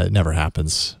phones. It never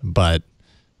happens, but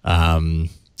I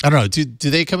don't know. Do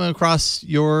they come across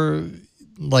your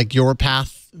like your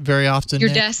path very often? Your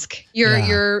Nick? desk,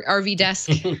 your RV desk.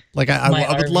 Like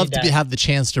I would love to desk. have the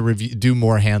chance to do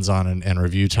more hands-on and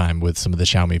review time with some of the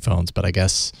Xiaomi phones, but I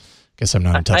guess I'm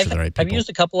not in touch with the right people. I've used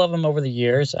a couple of them over the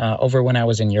years. Over when I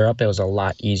was in Europe, it was a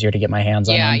lot easier to get my hands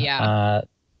on them. Yeah.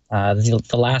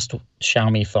 The last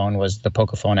Xiaomi phone was the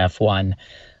Pocophone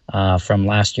F1 from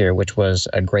last year, which was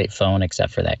a great phone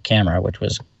except for that camera, which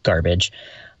was garbage.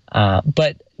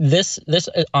 But this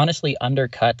honestly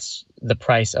undercuts the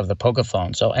price of the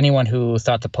Pocophone. So anyone who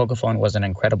thought the Pocophone was an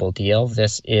incredible deal,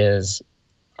 this is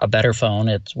a better phone.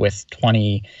 It's with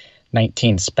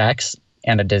 2019 specs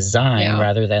and a design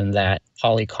rather than that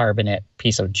polycarbonate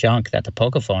piece of junk that the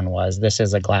Pocophone was. This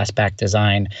is a glass back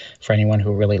design for anyone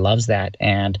who really loves that,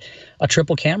 and a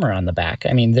triple camera on the back.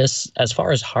 I mean, this, as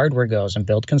far as hardware goes and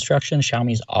build construction,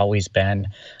 Xiaomi's always been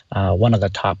one of the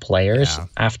top players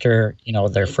after,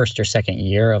 their first or second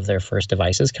year of their first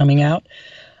devices coming out.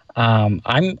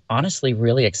 I'm honestly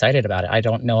really excited about it. I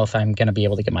don't know if I'm going to be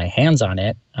able to get my hands on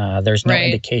it. There's no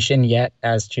indication yet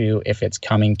as to if it's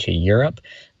coming to Europe.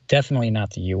 Definitely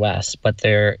not the U.S., but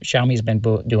Xiaomi's been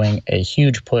doing a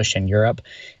huge push in Europe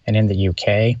and in the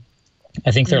UK.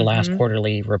 I think their last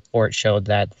quarterly report showed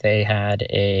that they had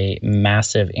a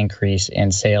massive increase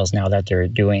in sales now that they're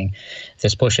doing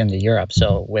this push into Europe.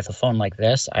 So with a phone like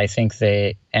this, I think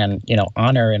Honor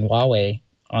and Huawei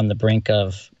on the brink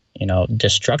of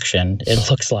destruction, it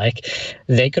looks like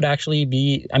they could actually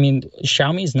be. I mean,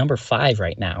 Xiaomi's number 5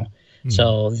 right now.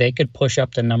 So they could push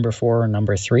up to number 4 or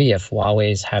number 3 if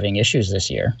Huawei's having issues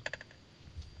this year.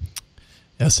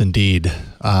 Yes, indeed.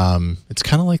 It's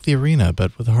kind of like the Arena,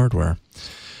 but with hardware.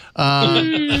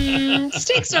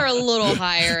 Stakes are a little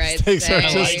higher, I'd Stakes say. are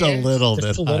just a little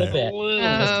bit higher.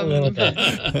 Just a little bit.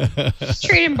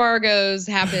 Trade embargoes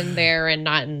happen there and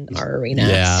not in our arena.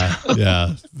 Yeah.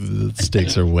 The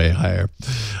stakes are way higher.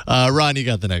 Ron, you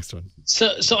got the next one.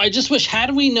 So I just wish,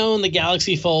 had we known the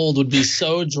Galaxy Fold would be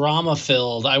so drama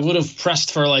filled, I would have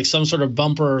pressed for like some sort of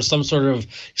bumper or some sort of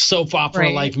soap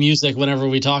opera like music whenever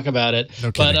we talk about it.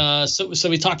 No But so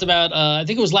we talked about I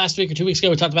think it was last week or 2 weeks ago,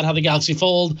 we talked about how the Galaxy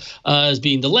Fold is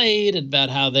being delayed, about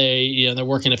how they're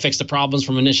working to fix the problems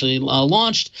from initially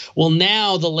launched. Well,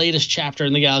 now the latest chapter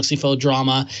in the Galaxy Fold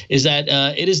drama is that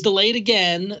it is delayed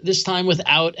again, this time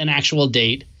without an actual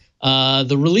date.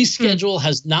 The release schedule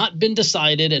has not been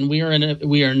decided, and we are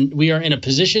in a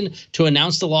position to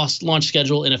announce the launch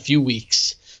schedule in a few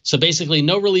weeks. So basically,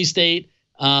 no release date.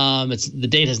 The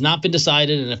date has not been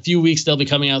decided. In a few weeks, they'll be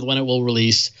coming out with when it will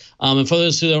release. And for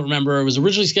those who don't remember, it was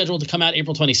originally scheduled to come out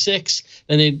April 26th.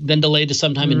 Then delayed to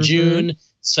sometime in June.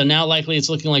 So now likely it's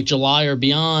looking like July or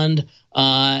beyond.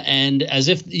 And as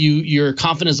if your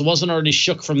confidence wasn't already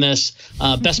shook from this,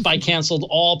 Best Buy canceled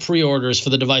all pre-orders for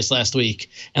the device last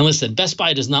week. And listen, Best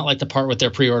Buy does not like to part with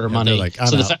their pre-order money. Like,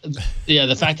 so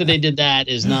the fact that they did that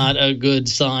is not a good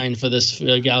sign for this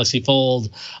Galaxy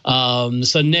Fold.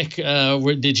 So Nick,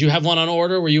 did you have one on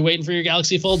order? Were you waiting for your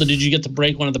Galaxy Fold, or did you get to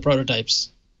break one of the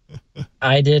prototypes?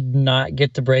 I did not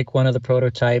get to break one of the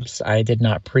prototypes. I did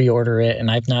not pre-order it, and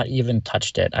I've not even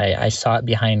touched it. I saw it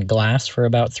behind glass for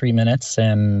about 3 minutes,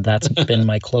 and that's been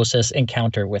my closest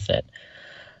encounter with it.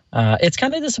 It's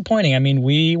kind of disappointing. I mean,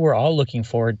 we were all looking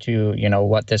forward to,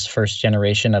 what this first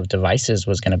generation of devices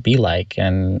was going to be like,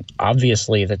 and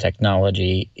obviously the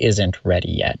technology isn't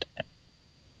ready yet.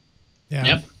 Yeah.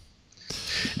 Yep.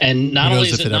 And not only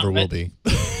is it ever will be.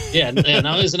 Yeah, not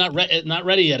only is it not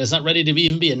ready yet, it's not ready to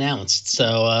even be announced.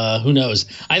 So who knows?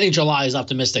 I think July is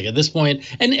optimistic at this point.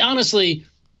 And honestly,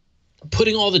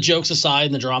 putting all the jokes aside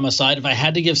and the drama aside, if I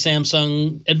had to give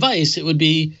Samsung advice, it would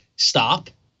be stop,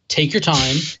 take your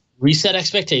time, reset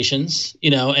expectations,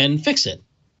 and fix it.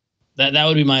 That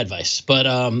would be my advice. But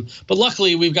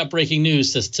luckily we've got breaking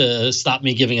news to stop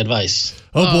me giving advice.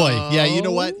 Oh boy. Yeah, you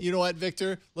know what,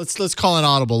 Victor? Let's call an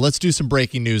audible. Let's do some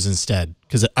breaking news instead,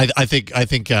 cuz I think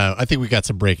we got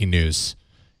some breaking news.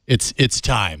 It's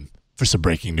time for some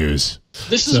breaking news.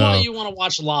 This is why you want to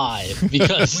watch live,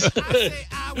 because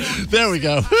there we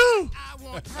go.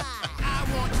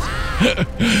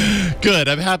 Good.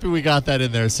 I'm happy we got that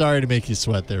in there. Sorry to make you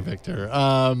sweat there, Victor.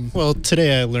 Well,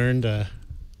 today I learned I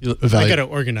got to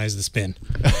organize the spin.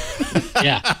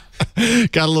 Yeah.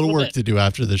 Got a little work to do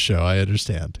after the show. I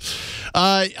understand.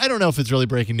 I don't know if it's really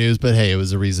breaking news, but hey, it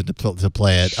was a reason to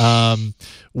play it.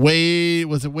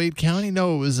 Was it Wade County?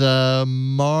 No, it was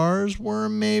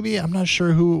Marsworm, maybe. I'm not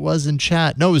sure who it was in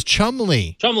chat. No, it was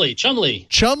Chumley.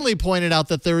 Chumley pointed out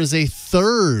that there is a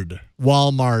third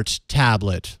Walmart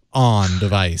tablet on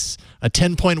device. A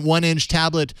 10.1-inch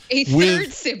tablet. A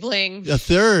third sibling. A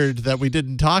third that we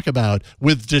didn't talk about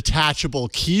with detachable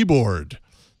keyboard.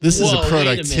 This is a Whoa, wait a minute.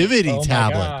 productivity Oh my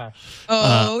tablet. gosh.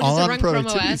 Oh, does it on run Chrome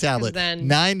productivity OS? tablet. Then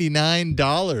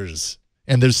 $99.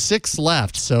 And there's 6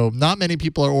 left, so not many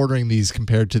people are ordering these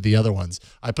compared to the other ones.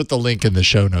 I put the link in the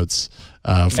show notes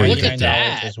for you. Look at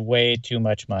that. $99 is way too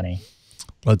much money.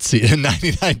 Let's see.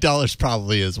 $99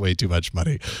 probably is way too much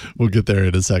money. We'll get there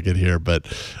in a second here, but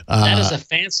that is a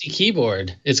fancy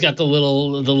keyboard. It's got the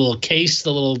little case,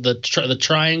 the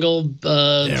triangle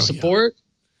support.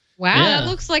 wow, Yeah. that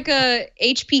looks like a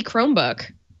HP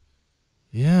Chromebook.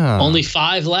 yeah. Only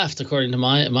 5 left according to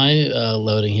my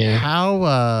loading here.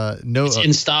 How no It's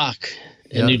in stock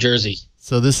in yeah. New Jersey.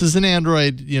 So this is an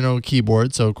Android,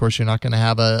 keyboard. So of course you're not going to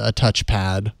have a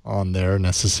touchpad on there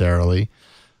necessarily.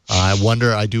 I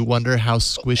do wonder how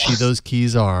squishy those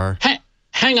keys are.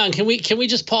 Hang on, can we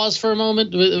just pause for a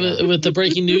moment with the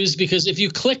breaking news? Because if you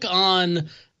click on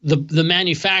the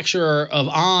manufacturer of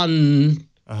On,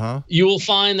 you will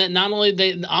find that not only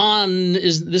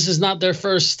this is not their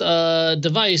first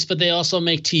device, but they also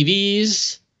make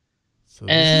TVs, So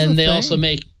and they also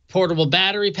make portable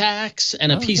battery packs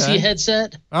and a PC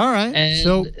headset. All right.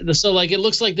 And so like it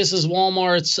looks like this is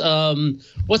Walmart's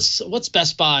what's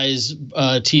Best Buy's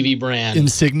TV brand?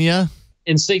 Insignia.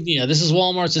 Insignia. This is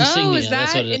Walmart's Insignia. Oh, is that?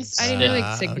 That's what it is. I didn't know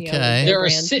Insignia. Okay.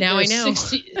 Was their brand. Now I know.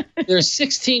 There are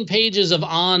 16 pages of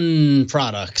On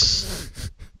products.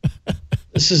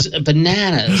 This is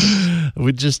bananas.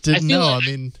 We just didn't know.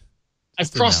 Like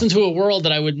I've crossed into a world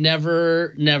that I would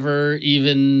never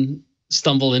even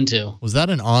stumble into. Was that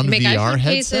an On Make VR iPhone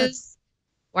headset? cases,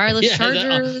 wireless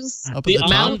chargers. The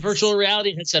On virtual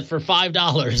reality headset for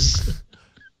 $5.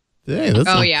 Hey,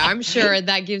 Yeah, I'm sure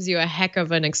that gives you a heck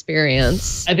of an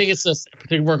experience. I think it's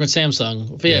to work with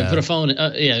Samsung. But yeah, put a phone. Put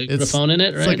a phone in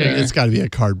it, right? It's got to be a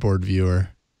cardboard viewer.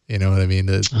 You know what I mean?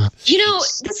 This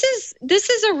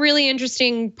is a really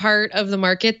interesting part of the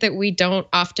market that we don't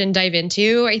often dive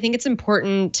into. I think it's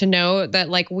important to know that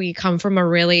we come from a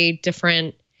really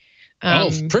different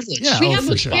privilege. Yeah, we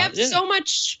have so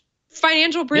much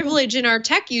financial privilege in our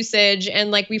tech usage,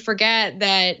 and we forget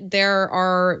that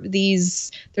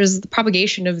there's the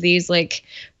propagation of these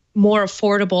more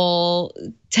affordable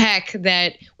tech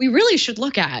that we really should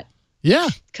look at. Yeah,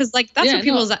 because that's what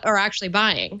people are actually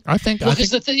buying. I think because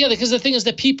the thing is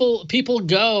that people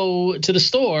go to the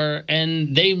store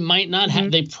and they might not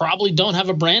have, they probably don't have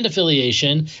a brand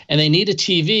affiliation, and they need a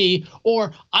TV,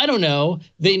 or I don't know,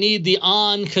 they need the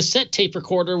On cassette tape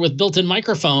recorder with built-in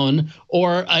microphone,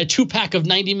 or a 2-pack of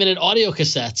 90-minute audio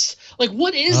cassettes.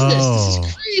 What is this? This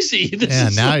is crazy.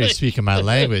 Now you're speaking my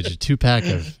language. A 2-pack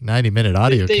of 90-minute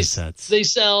audio cassettes. They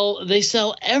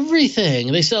sell everything.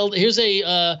 Here's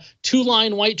a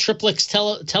 2-line white triplex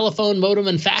telephone modem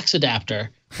and fax adapter.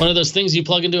 One of those things you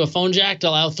plug into a phone jack to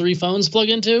allow 3 phones plug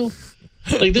into.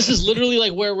 This is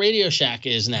literally where Radio Shack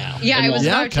is now. Yeah, I was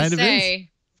about to say. Is.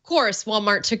 Of course,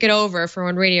 Walmart took it over for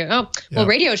when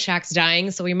Radio Shack's dying,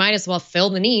 so we might as well fill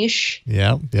the niche.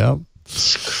 Yeah.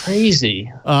 It's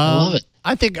crazy. I love it.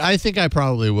 I think I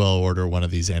probably will order one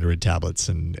of these Android tablets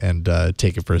and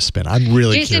take it for a spin. I'm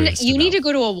really Jason, curious. you need to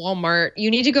go to a Walmart.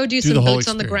 You need to go do some boots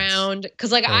on the ground,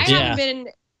 because I haven't been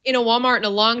in a Walmart in a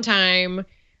long time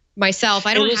myself.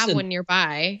 I don't have one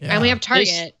nearby. I only have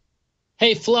Target.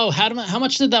 Hey Flo, how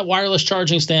much did that wireless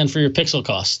charging stand for your Pixel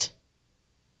cost?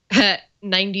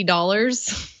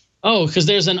 $90. Oh, because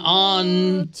there's an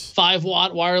On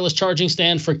 5-watt wireless charging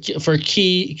stand for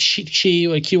QI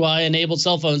enabled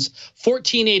cell phones,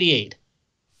 $14.88.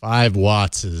 5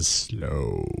 watts is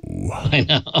slow. I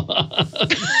know.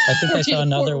 I think I saw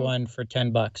another one for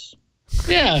 $10.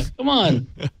 Yeah, come on.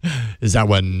 Is that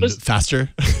one faster?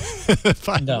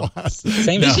 5 watts.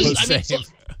 Same.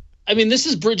 This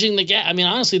is bridging the gap.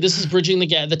 Honestly, this is bridging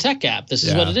the tech gap. This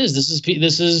is what it is. This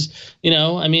is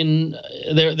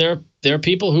there are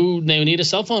people who they need a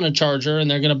cell phone and charger, and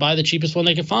they're going to buy the cheapest one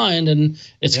they can find, and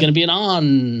it's going to be an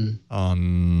On.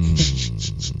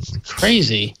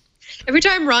 Crazy. Every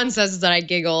time Ron says that, I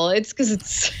giggle. It's because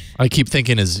it's. I keep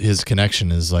thinking his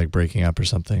connection is breaking up or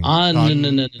something. No.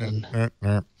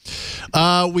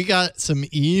 We got some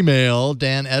email.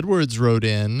 Dan Edwards wrote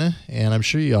in, and I'm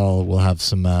sure y'all will have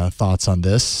some thoughts on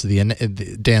this.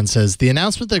 Dan says, the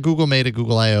announcement that Google made at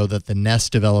Google I/O that the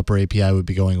Nest Developer API would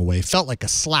be going away felt like a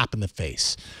slap in the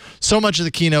face. So much of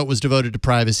the keynote was devoted to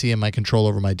privacy and my control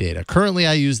over my data. Currently,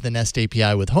 I use the Nest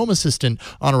API with Home Assistant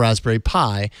on a Raspberry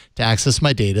Pi to access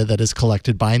my data that is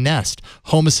collected by Nest.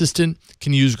 Home Assistant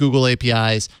can use Google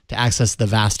APIs to access the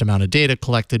vast amount of data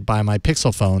collected by my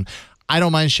Pixel phone. I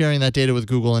don't mind sharing that data with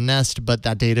Google and Nest, but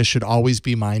that data should always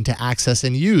be mine to access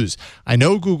and use. I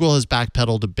know Google has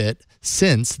backpedaled a bit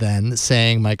since then,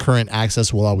 saying my current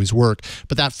access will always work,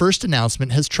 but that first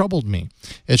announcement has troubled me.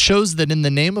 It shows that in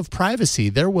the name of privacy,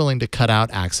 they're willing to cut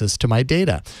out access to my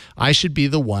data. I should be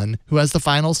the one who has the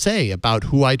final say about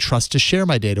who I trust to share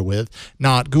my data with,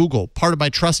 not Google. Part of my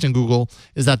trust in Google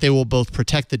is that they will both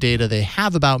protect the data they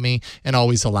have about me and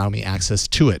always allow me access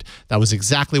to it. That was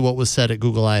exactly what was said at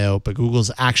Google I/O, but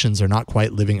Google's actions are not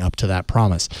quite living up to that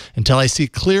promise. Until I see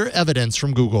clear evidence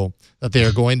from Google that they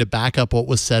are going to back up what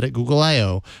was said at Google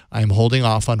I/O, I am holding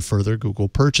off on further Google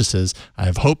purchases. I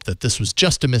have hoped that this was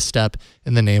just a misstep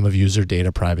in the name of user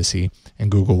data privacy, and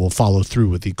Google will follow through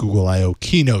with the Google I/O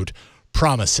keynote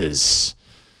promises.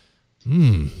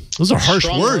 Those are harsh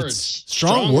words.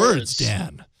 Strong words,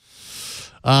 Dan.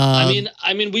 I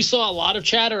mean, we saw a lot of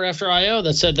chatter after I/O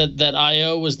that said that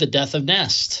I/O was the death of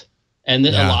Nest, and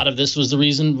a lot of this was the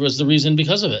reason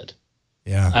because of it.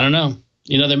 Yeah, I don't know.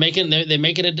 You know, they make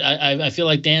it. I feel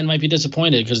like Dan might be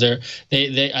disappointed because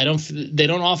they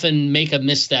don't often make a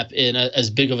misstep in as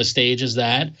big of a stage as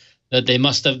that. That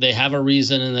they have a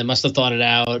reason and they must have thought it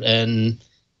out, and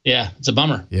yeah, it's a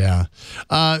bummer. Yeah,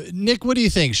 Nick, what do you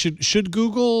think? Should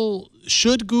Google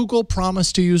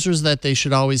promise to users that they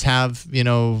should always have, you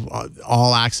know,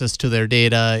 all access to their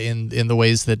data in the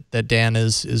ways that Dan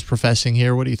is professing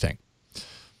here? What do you think?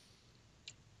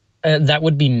 That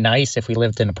would be nice if we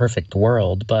lived in a perfect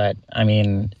world, but I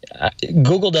mean,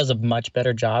 Google does a much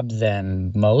better job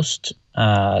than most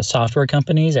software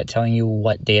companies at telling you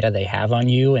what data they have on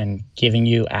you and giving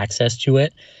you access to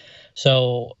it.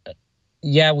 So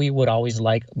yeah, we would always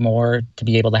like more to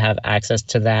be able to have access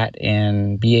to that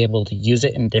and be able to use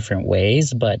it in different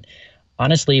ways. But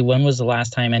honestly, when was the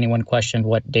last time anyone questioned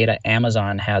what data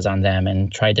Amazon has on them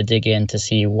and tried to dig in to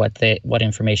see what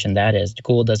information that is?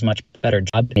 Google does a much better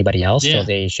job than anybody else, so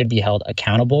they should be held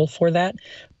accountable for that.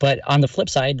 But on the flip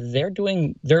side, they're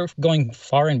going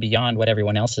far and beyond what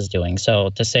everyone else is doing. So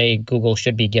to say Google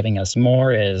should be giving us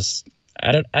more is,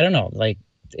 I don't know, like,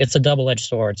 it's a double-edged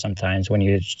sword sometimes when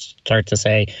you start to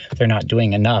say they're not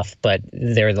doing enough, but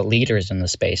they're the leaders in the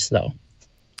space, though.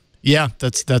 Yeah,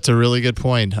 that's a really good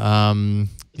point. You know,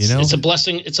 it's a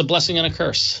blessing. It's a blessing and a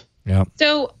curse. Yeah.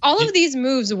 So all of these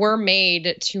moves were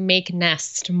made to make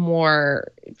Nest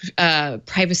more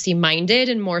privacy-minded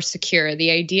and more secure.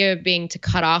 The idea being to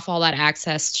cut off all that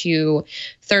access to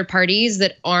third parties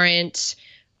that aren't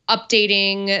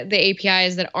updating the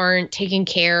APIs, that aren't taking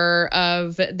care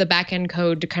of the backend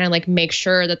code to kind of like make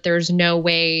sure that there's no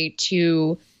way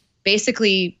to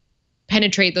basically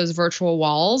penetrate those virtual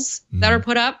walls that are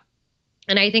put up.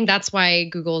 And I think that's why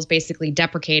Google is basically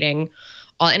deprecating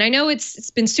all. And I know it's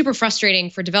been super frustrating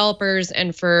for developers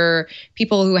and for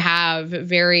people who have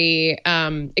very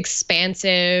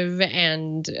expansive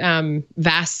and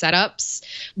vast setups,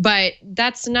 but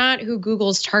that's not who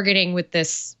Google's targeting with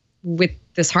this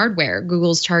hardware.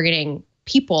 Google's targeting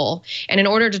people. And in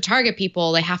order to target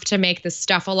people, they have to make this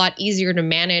stuff a lot easier to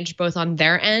manage both on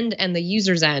their end and the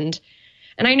user's end.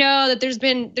 And I know that there's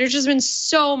just been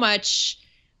so much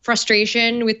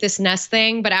frustration with this Nest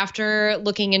thing, but after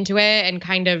looking into it and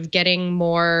kind of getting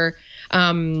more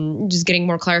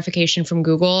clarification from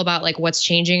Google about like what's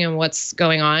changing and what's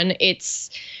going on, it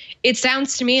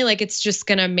sounds to me like it's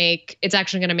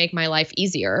actually gonna make my life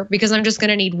easier because I'm just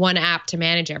gonna need one app to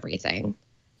manage everything.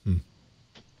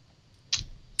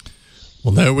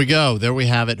 Well, there we go. There we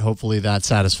have it. Hopefully that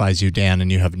satisfies you, Dan,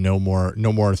 and you have no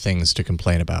more things to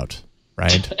complain about,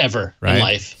 right? Ever right? In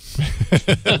life.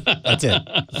 That's it.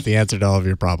 That's the answer to all of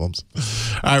your problems.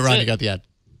 All right, Ron, you got the ad.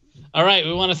 All right,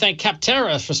 we want to thank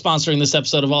Capterra for sponsoring this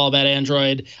episode of All About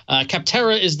Android.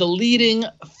 Capterra is the leading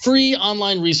free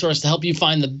online resource to help you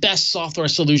find the best software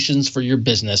solutions for your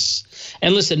business.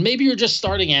 And listen, maybe you're just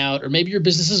starting out, or maybe your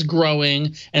business is growing,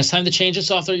 and it's time to change the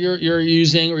software you're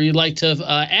using, or you'd like to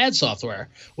add software.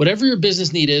 Whatever your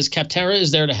business need is, Capterra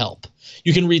is there to help.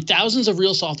 You can read thousands of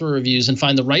real software reviews and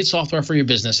find the right software for your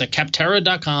business at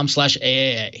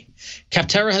capterra.com/AAA.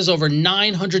 Capterra has over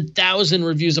 900,000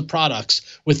 reviews of products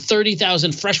with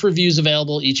 30,000 fresh reviews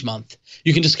available each month.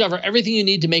 You can discover everything you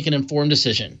need to make an informed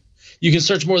decision. You can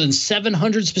search more than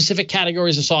 700 specific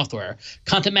categories of software,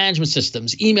 content management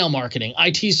systems, email marketing,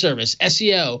 IT service,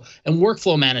 SEO, and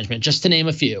workflow management, just to name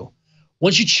a few.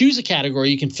 Once you choose a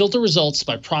category, you can filter results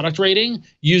by product rating,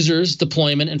 users,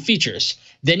 deployment, and features.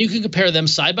 Then you can compare them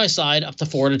side by side up to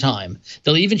 4 at a time.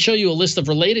 They'll even show you a list of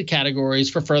related categories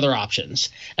for further options.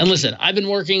 And listen, I've been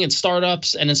working in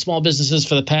startups and in small businesses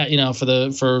for the past,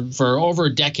 for over a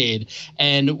decade.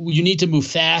 And you need to move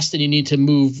fast and you need to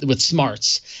move with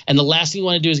smarts. And the last thing you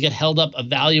want to do is get held up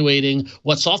evaluating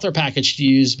what software package to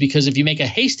use, because if you make a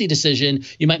hasty decision,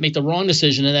 you might make the wrong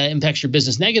decision and that impacts your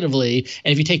business negatively.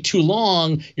 And if you take too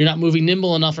long, you're not moving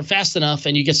nimble enough or fast enough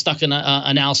and you get stuck in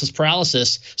analysis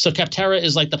paralysis. So Capterra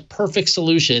is like the perfect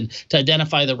solution to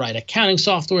identify the right accounting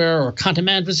software or content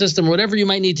management system, whatever you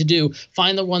might need to do.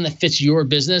 Find the one that fits your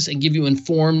business and give you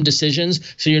informed decisions,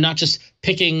 so you're not just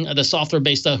picking the software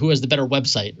based on who has the better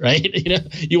website, right?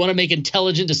 You want to make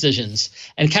intelligent decisions.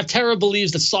 And Capterra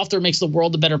believes that software makes the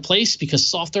world a better place because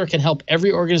software can help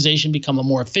every organization become a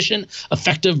more efficient,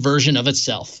 effective version of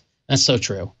itself. That's so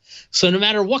true. So no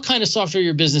matter what kind of software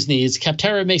your business needs,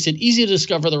 Capterra makes it easy to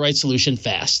discover the right solution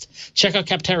fast. Check out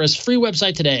Capterra's free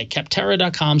website today at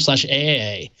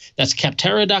capterra.com/AAA. That's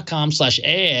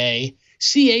capterra.com/AAA,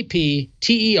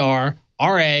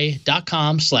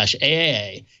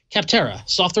 capterra.com/AAA. Capterra,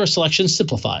 software selection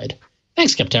simplified.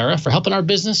 Thanks, Capterra, for helping our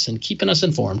business and keeping us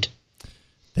informed.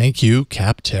 Thank you,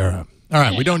 Capterra. All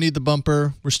right, we don't need the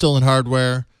bumper. We're still in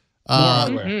hardware. More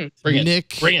hardware. Bring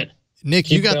it.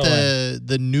 Nick, you got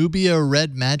the Nubia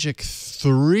Red Magic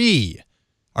 3.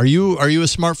 Are you a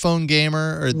smartphone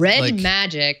gamer? Or Red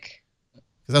Magic.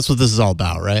 Because that's what this is all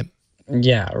about, right?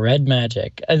 Yeah, Red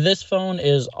Magic. This phone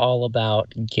is all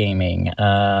about gaming.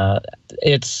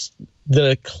 It's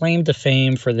the claim to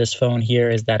fame for this phone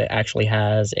here is that it actually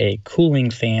has a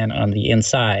cooling fan on the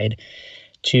inside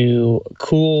to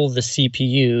cool the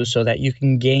CPU so that you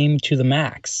can game to the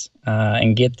max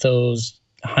and get those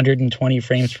 120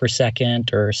 frames per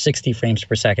second or 60 frames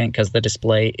per second, because the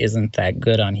display isn't that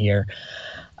good on here.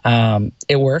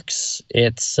 It works.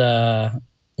 It's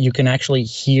you can actually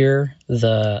hear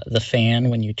the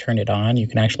fan when you turn it on. You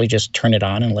can actually just turn it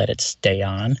on and let it stay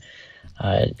on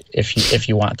if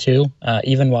you want to,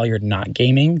 even while you're not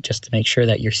gaming, just to make sure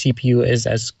that your CPU is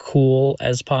as cool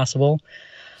as possible.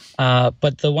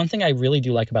 But the one thing I really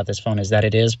do like about this phone is that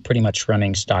it is pretty much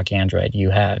running stock Android.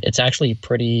 It's actually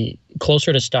pretty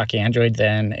closer to stock Android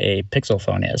than a Pixel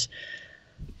phone is,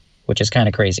 which is kind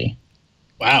of crazy.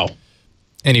 Wow.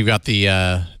 And you've got the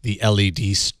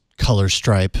LED color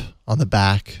stripe on the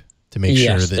back to make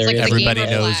sure that everybody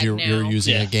knows you're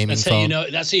using a gaming phone.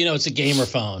 That's how you know it's a gamer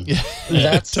phone.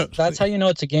 That's how you know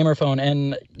it's a gamer phone.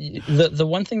 And the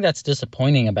one thing that's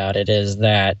disappointing about it is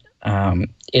that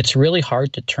it's really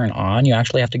hard to turn on. You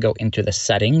actually have to go into the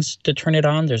settings to turn it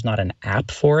on. There's not an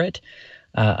app for it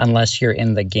unless you're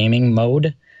in the gaming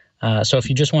mode. So if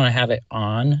you just want to have it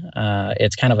on,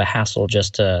 it's kind of a hassle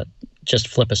just to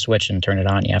flip a switch and turn it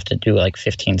on. You have to do like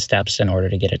 15 steps in order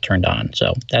to get it turned on.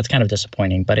 So that's kind of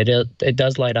disappointing, but it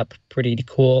does light up pretty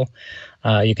cool.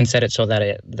 You can set it so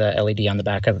that the LED on the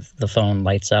back of the phone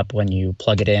lights up when you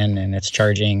plug it in and it's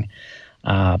charging.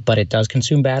 But it does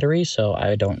consume battery, so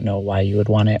I don't know why you would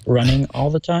want it running all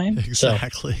the time.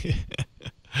 Exactly. So,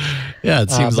 yeah,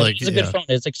 it seems like it's a good phone.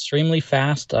 It's extremely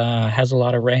fast. Has a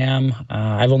lot of RAM.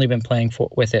 I've only been playing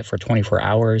with it for 24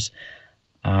 hours.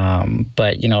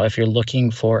 But if you're looking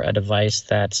for a device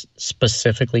that's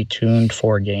specifically tuned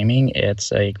for gaming,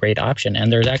 it's a great option.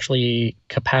 And there's actually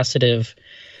capacitive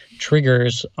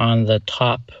triggers on the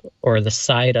top or the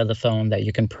side of the phone that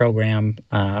you can program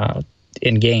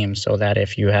in game, so that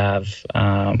if you have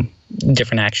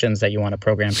different actions that you want to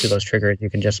program to those triggers, you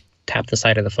can just tap the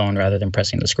side of the phone rather than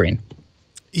pressing the screen.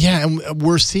 Yeah, and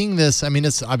we're seeing this. I mean,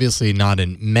 it's obviously not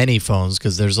in many phones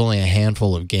because there's only a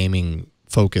handful of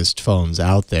gaming-focused phones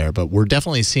out there, but we're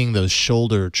definitely seeing those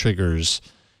shoulder triggers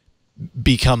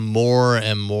become more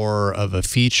and more of a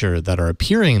feature that are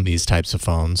appearing in these types of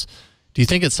phones. Do you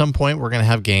think at some point we're going to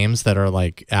have games that are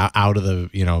like out of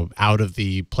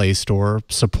the Play Store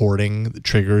supporting the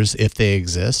triggers if they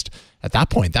exist? At that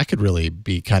point, that could really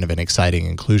be kind of an exciting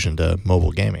inclusion to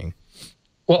mobile gaming.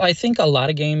 Well, I think a lot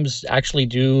of games actually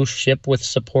do ship with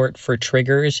support for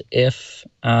triggers if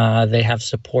they have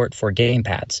support for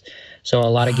gamepads. So a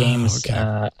lot of games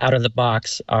out of the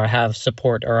box have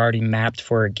support or already mapped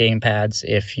for gamepads.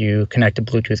 If you connect a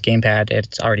Bluetooth gamepad,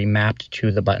 it's already mapped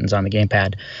to the buttons on the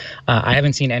gamepad. I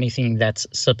haven't seen anything that's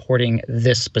supporting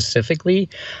this specifically,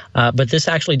 but this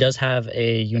actually does have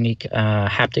a unique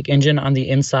haptic engine on the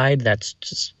inside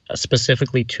that's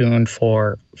specifically tuned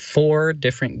for 4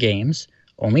 different games.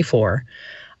 Only 4.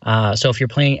 So if you're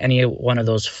playing any one of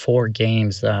those 4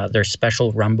 games, there's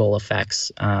special rumble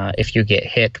effects. If you get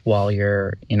hit while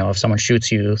you're, if someone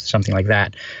shoots you, something like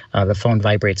that, the phone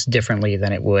vibrates differently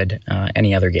than it would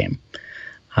any other game.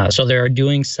 So they are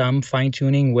doing some fine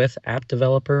tuning with app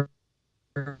developers.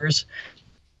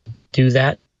 Do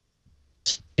that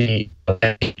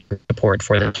support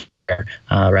for the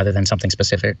rather than something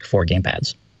specific for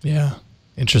gamepads. Yeah,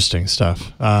 interesting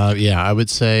stuff. Yeah, I would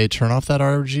say turn off that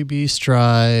RGB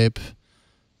stripe,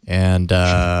 and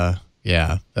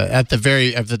yeah, at the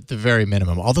very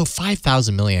minimum. Although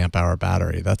 5,000 milliamp hour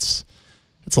battery, that's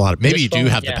a lot. Maybe you do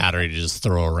have the battery to just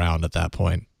throw around at that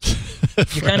point.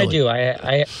 You kind of do.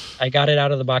 I got it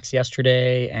out of the box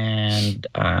yesterday, and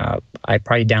I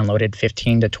probably downloaded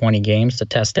 15 to 20 games to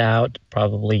test out.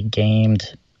 Probably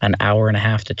gamed an hour and a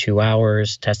half to 2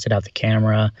 hours, tested out the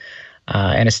camera,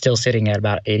 and it's still sitting at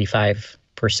about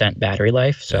 85% battery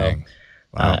life. So,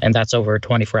 wow. And that's over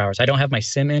 24 hours. I don't have my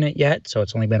SIM in it yet, so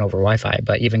it's only been over Wi-Fi.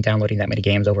 But even downloading that many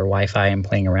games over Wi-Fi and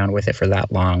playing around with it for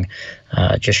that long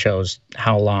just shows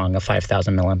how long a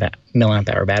 5,000 milliamp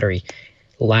hour battery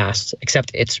lasts.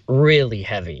 Except it's really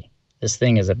heavy. This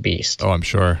thing is a beast. Oh, I'm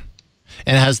sure.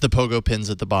 And it has the pogo pins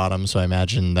at the bottom, so I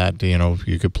imagine that, you know,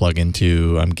 you could plug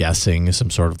into, I'm guessing, some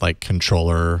sort of like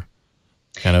controller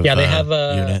kind of they have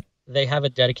unit. They have a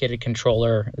dedicated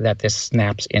controller that this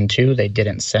snaps into. They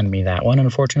didn't send me that one,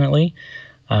 unfortunately.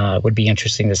 It would be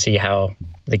interesting to see how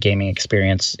the gaming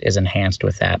experience is enhanced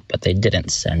with that, but they didn't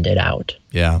send it out.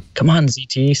 Yeah. Come on,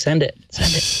 ZTE, send it.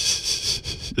 Send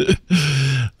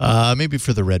it. Maybe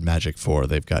for the Red Magic 4,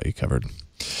 they've got you covered.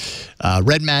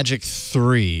 Red Magic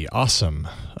 3, awesome.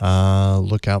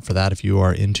 Look out for that if you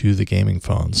are into the gaming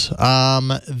phones.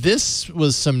 This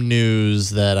was some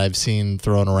news that I've seen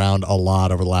thrown around a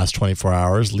lot over the last 24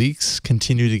 hours. Leaks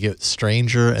continue to get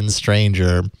stranger and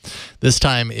stranger. This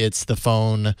time it's the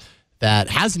phone that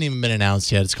hasn't even been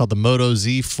announced yet. It's called the Moto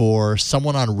Z4.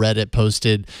 Someone on Reddit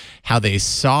posted how they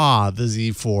saw the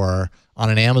Z4 on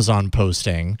an Amazon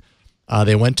posting.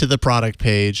 They went to the product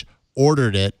page,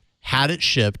 ordered it, had it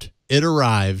shipped, it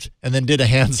arrived, and then did a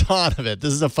hands-on of it.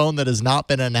 This is a phone that has not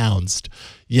been announced,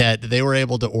 yet they were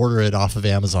able to order it off of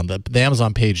Amazon. The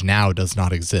Amazon page now does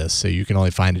not exist, so you can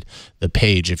only find the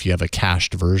page if you have a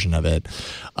cached version of it.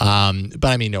 But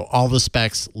I mean, no, all the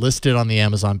specs listed on the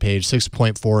Amazon page: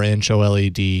 6.4-inch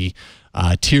OLED,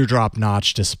 teardrop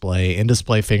notch display,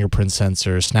 in-display fingerprint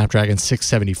sensor, Snapdragon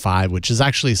 675, which is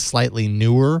actually slightly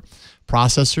newer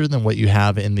processor than what you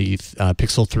have in the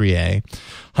Pixel 3a,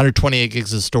 128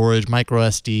 gigs of storage, micro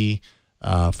SD,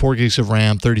 4 gigs of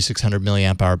RAM, 3600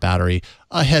 milliamp hour battery,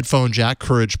 a headphone jack,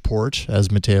 courage port,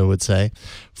 as Mateo would say,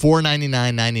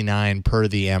 $499.99 per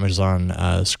the Amazon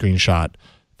screenshot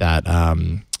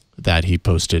that he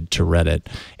posted to Reddit,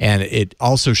 and it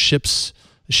also shipped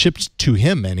to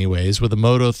him anyways with a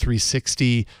Moto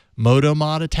 360 Moto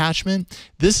Mod attachment.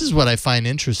 This is what I find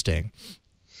interesting,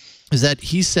 is that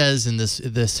he says in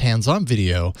this hands-on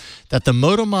video that the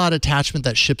Moto Mod attachment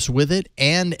that ships with it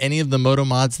and any of the Moto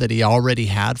Mods that he already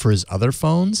had for his other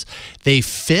phones, they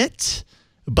fit,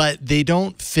 but they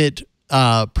don't fit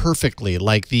perfectly.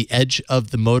 Like the edge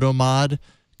of the Moto Mod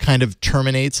kind of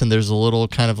terminates, and there's a little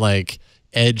kind of like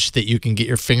edge that you can get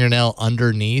your fingernail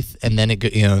underneath, and then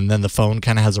and then the phone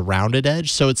kind of has a rounded edge.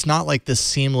 So it's not like this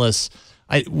seamless.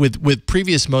 With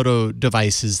previous Moto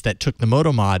devices that took the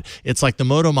Moto Mod, it's like the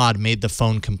Moto Mod made the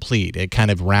phone complete. It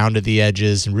kind of rounded the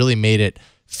edges and really made it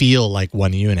feel like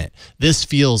one unit. This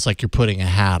feels like you're putting a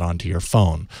hat onto your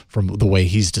phone from the way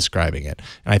he's describing it.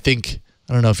 And I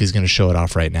don't know if he's going to show it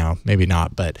off right now. Maybe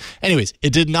not. But anyways,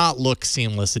 it did not look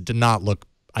seamless. It did not look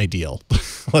ideal,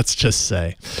 let's just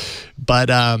say. But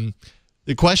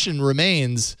the question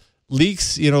remains,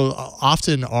 leaks,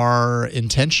 often are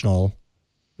intentional.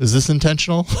 Is this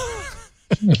intentional?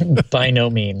 By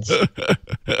no means.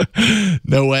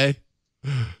 No way.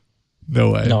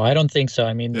 No way. No, I don't think so.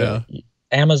 I mean,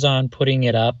 Amazon putting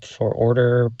it up for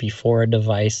order before a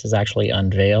device is actually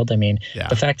unveiled. I mean,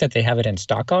 the fact that they have it in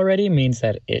stock already means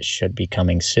that it should be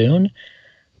coming soon.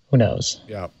 Who knows?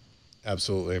 Yeah,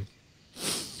 absolutely.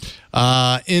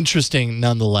 Interesting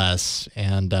nonetheless.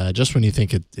 And just when you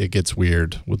think it gets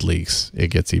weird with leaks, it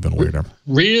gets even weirder.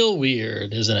 Real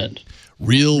weird, isn't it?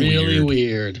 Really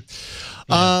weird.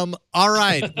 Yeah. All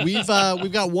right, we've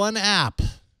got one app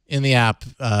in the app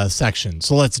section,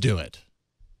 so let's do it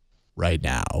right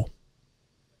now.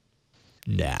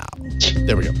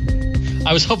 There we go.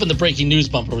 I was hoping the breaking news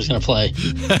bumper was going to play.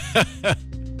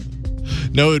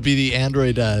 No, it would be the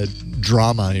Android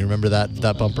drama. You remember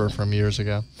that bumper from years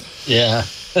ago? Yeah.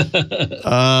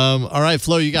 All right,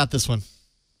 Flo, you got this one.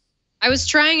 I was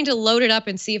trying to load it up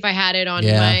and see if I had it on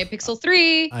my Pixel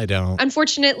 3. I don't.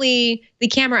 Unfortunately, the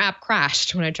camera app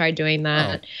crashed when I tried doing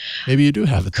that. Oh, maybe you do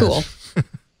have it. Cool.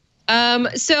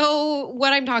 So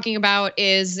what I'm talking about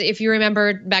is, if you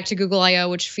remember back to Google I/O,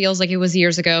 which feels like it was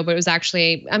years ago, but it was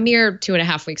actually a mere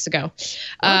 2.5 weeks ago.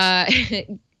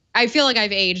 I feel like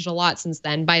I've aged a lot since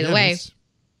then, by the way.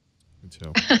 Me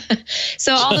too.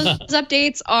 So all those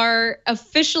updates are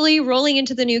officially rolling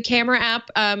into the new camera app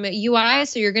UI.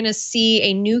 So you're going to see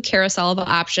a new carousel of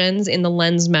options in the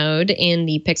lens mode in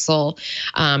the Pixel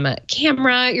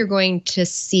camera. You're going to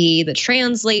see the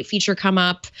translate feature come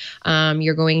up.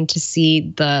 You're going to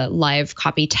see the live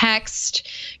copy text.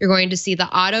 You're going to see the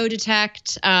auto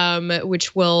detect,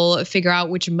 which will figure out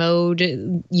which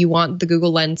mode you want the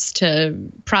Google Lens to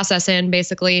process in,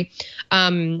 basically.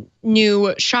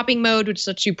 New shopping mode, which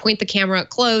lets you point the camera at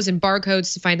clothes and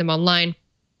barcodes to find them online.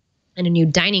 And a new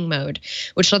dining mode,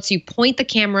 which lets you point the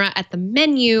camera at the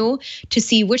menu to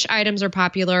see which items are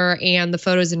popular and the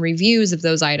photos and reviews of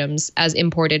those items as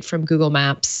imported from Google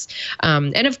Maps.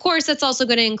 And of course, that's also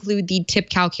going to include the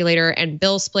tip calculator and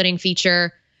bill splitting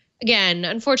feature. Again,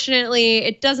 unfortunately,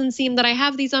 it doesn't seem that I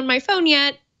have these on my phone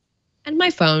yet, and my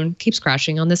phone keeps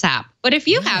crashing on this app. But if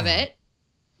you have it,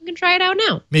 you can try it out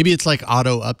now. Maybe it's like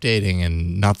auto updating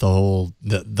and not the whole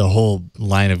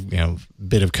line of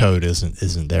bit of code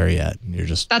isn't there yet. You're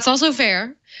just That's also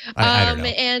fair. I don't know.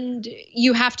 And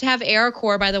you have to have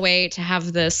AirCore, by the way, to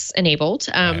have this enabled,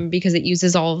 because it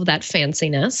uses all of that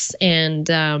fanciness. And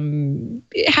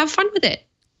have fun with it.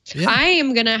 Yeah. I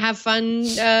am gonna have fun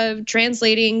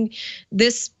translating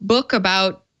this book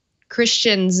about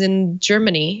Christians in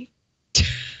Germany.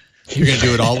 You're going to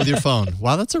do it all with your phone.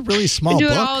 Wow, that's a really small book. Do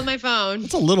it all with my phone.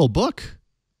 It's a little book.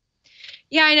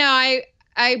 Yeah, I know.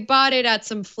 I bought it at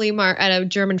at a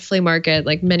German flea market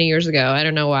like many years ago. I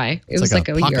don't know why. It was like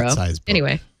a euro.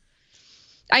 Anyway,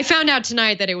 I found out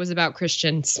tonight that it was about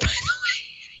Christians, by the way.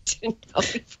 I didn't know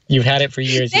before. You've had it for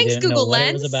years. Thanks, you didn't Google know what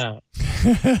Lens. it was about.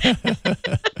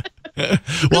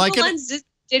 Google Lens just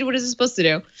did what it's supposed to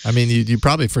do. I mean, you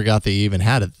probably forgot that you even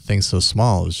had it. The thing's so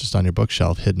small. It was just on your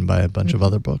bookshelf, hidden by a bunch of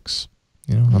other books.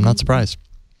 I'm not surprised.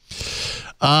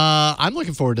 I'm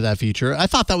looking forward to that feature. I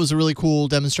thought that was a really cool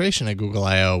demonstration at Google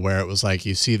I/O, where it was like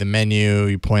you see the menu,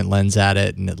 you point lens at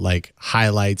it, and it like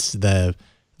highlights the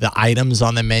items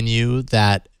on the menu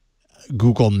that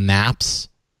Google Maps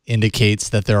indicates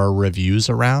that there are reviews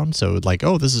around. So like,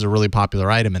 oh, this is a really popular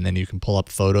item, and then you can pull up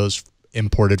photos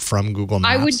imported from Google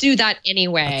Maps. I would do that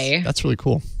anyway. That's really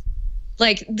cool.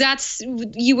 Like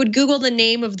you would Google the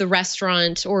name of the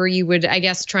restaurant, or you would, I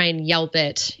guess, try and Yelp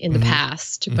it in the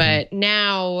past. But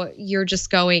now you're just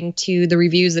going to the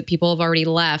reviews that people have already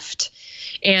left.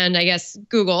 And I guess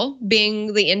Google,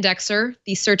 being the indexer,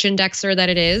 the search indexer that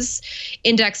it is,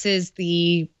 indexes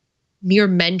the mere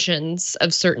mentions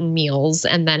of certain meals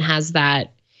and then has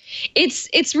that.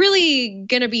 It's really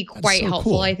going to be quite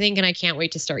helpful, cool. I think, and I can't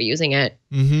wait to start using it.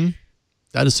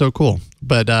 That is so cool.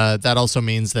 But that also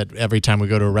means that every time we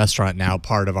go to a restaurant now,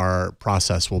 part of our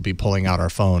process will be pulling out our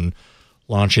phone,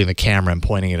 launching the camera, and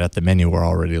pointing it at the menu we're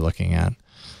already looking at.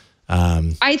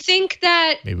 I think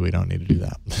that maybe we don't need to do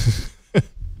that.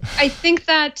 I think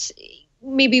that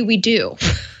maybe we do.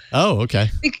 Oh, okay.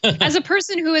 As a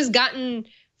person who has gotten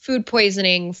food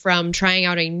poisoning from trying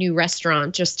out a new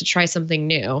restaurant just to try something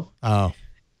new. Oh.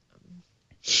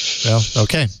 Well,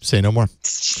 okay. Say no more.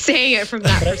 Saying it from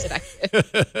that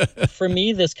perspective. For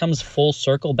me, this comes full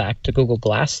circle back to Google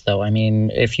Glass, though. I mean,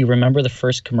 if you remember the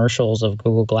first commercials of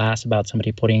Google Glass about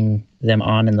somebody putting them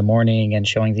on in the morning and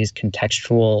showing these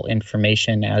contextual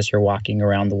information as you're walking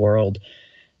around the world,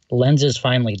 Lens is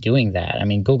finally doing that. I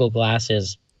mean, Google Glass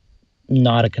is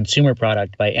not a consumer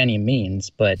product by any means,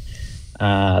 but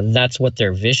that's what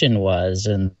their vision was.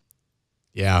 And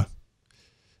yeah.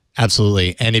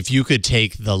 Absolutely. And if you could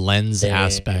take the lens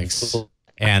aspects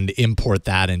and import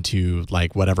that into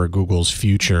like whatever Google's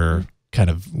future kind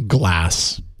of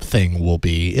glass thing will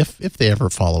be, if they ever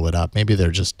follow it up, maybe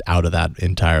they're just out of that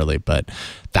entirely, but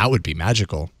that would be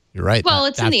magical. You're right. Well,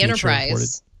 it's in the enterprise.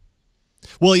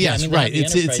 Imported. Well, yes, right.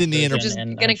 It's in the enterprise. Which is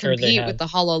going to compete with the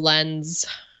HoloLens.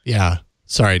 Yeah.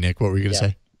 Sorry, Nick. What were you going to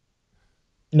say?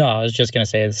 No, I was just going to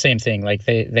say the same thing. Like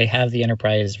they have the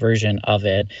enterprise version of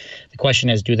it. The question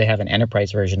is, do they have an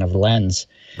enterprise version of Lens,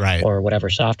 right, or whatever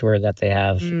software that they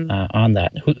have on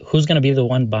that? Who's going to be the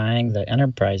one buying the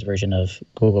enterprise version of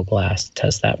Google Glass to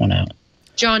test that one out?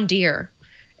 John Deere.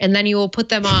 And then you will put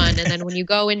them on. And then when you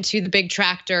go into the big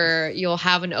tractor, you'll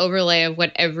have an overlay of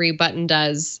what every button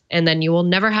does. And then you will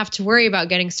never have to worry about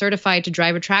getting certified to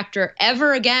drive a tractor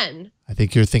ever again. I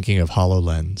think you're thinking of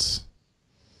HoloLens.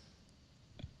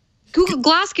 Google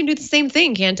Glass can do the same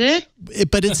thing, can't it?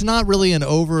 But it's not really an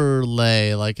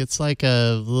overlay. Like it's like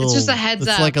a little. It's just a heads up.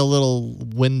 It's like a little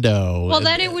window. Well,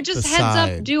 then it would just heads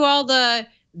up, do all the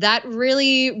that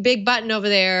really big button over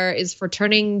there is for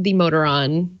turning the motor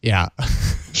on. Yeah.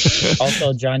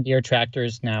 Also, John Deere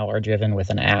tractors now are driven with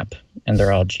an app, and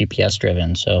they're all GPS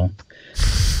driven, so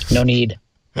no need.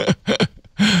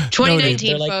 2019,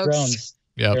 They're like folks. drones.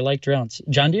 Yep. They're like drones.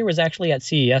 John Deere was actually at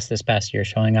CES this past year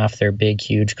showing off their big,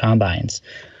 huge combines.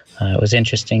 It was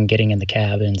interesting getting in the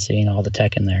cab and seeing all the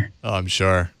tech in there. Oh, I'm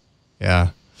sure. Yeah.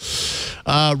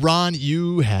 Ron,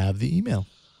 you have the email.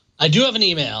 I do have an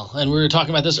email, and we were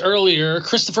talking about this earlier.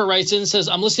 Christopher writes in, says,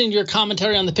 I'm listening to your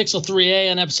commentary on the Pixel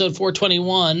 3a on episode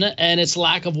 421 and its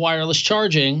lack of wireless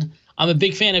charging. I'm a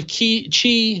big fan of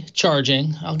Qi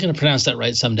charging. I'm going to pronounce that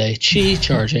right someday. Qi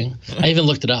charging. I even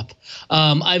looked it up.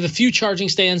 I have a few charging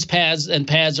stands,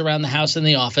 pads around the house and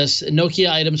the office.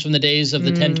 Nokia items from the days of the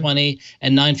 1020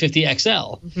 and 950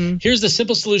 XL. Here's the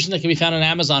simple solution that can be found on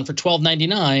Amazon for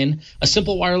 $12.99. A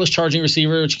simple wireless charging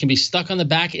receiver which can be stuck on the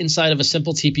back inside of a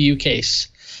simple TPU case.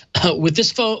 With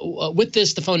this,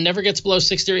 the phone never gets below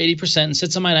 60 or 80% and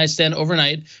sits on my nightstand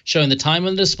overnight, showing the time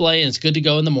on the display, and it's good to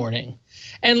go in the morning.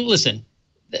 And listen,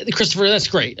 Christopher, that's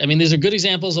great. I mean, these are good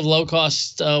examples of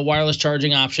low-cost wireless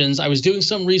charging options. I was doing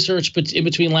some research in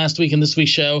between last week and this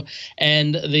week's show,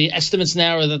 and the estimates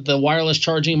now are that the wireless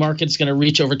charging market is going to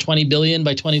reach over $20 billion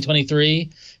by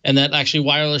 2023, and that actually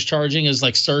wireless charging is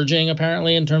like surging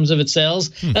apparently in terms of its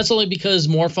sales. That's only because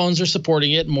more phones are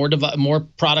supporting it, more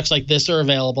products like this are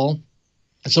available.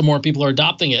 So more people are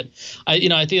adopting it. I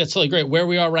think that's totally great. Where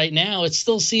we are right now, it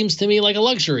still seems to me like a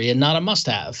luxury and not a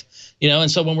must-have. And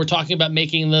so when we're talking about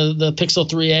making the Pixel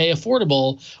 3a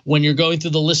affordable, when you're going through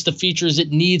the list of features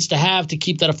it needs to have to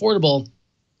keep that affordable,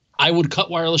 I would cut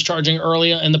wireless charging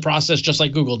early in the process, just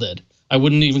like Google did. I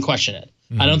wouldn't even question it.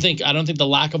 I don't think the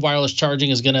lack of wireless charging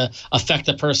is going to affect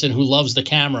a person who loves the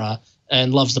camera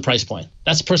and loves the price point.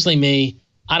 That's personally me.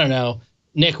 I don't know.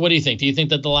 Nick, what do you think? Do you think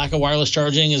that the lack of wireless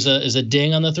charging is a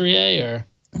ding on the 3A, or?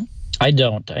 I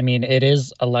don't. I mean, it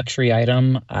is a luxury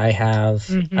item. I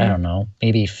have, I don't know,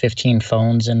 maybe 15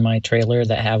 phones in my trailer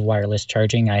that have wireless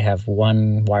charging. I have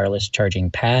one wireless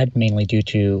charging pad, mainly due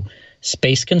to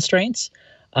space constraints,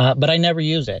 but I never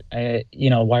use it.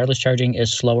 Wireless charging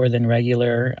is slower than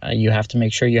regular. You have to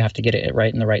make sure you have to get it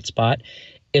right in the right spot.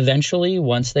 Eventually,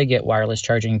 once they get wireless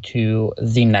charging to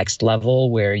the next level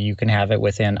where you can have it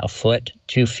within a foot,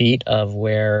 2 feet of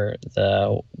where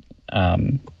the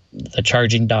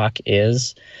charging dock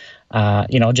is,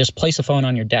 just place a phone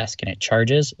on your desk and it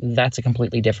charges. That's a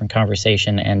completely different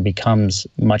conversation and becomes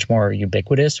much more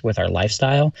ubiquitous with our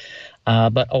lifestyle.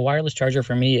 But a wireless charger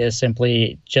for me is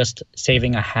simply just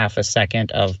saving a half a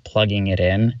second of plugging it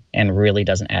in and really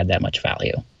doesn't add that much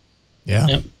value. Yeah.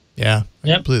 Yep. Yeah.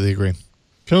 I completely agree.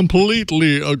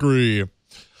 Completely agree.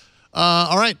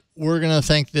 All right. We're going to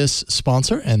thank this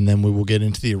sponsor, and then we will get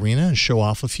into the arena and show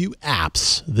off a few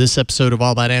apps. This episode of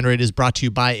All About Android is brought to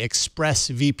you by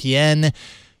ExpressVPN.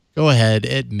 Go ahead,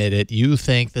 admit it. You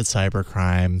think that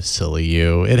cybercrime, silly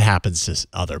you. It happens to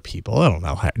other people. I don't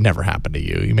know. It never happened to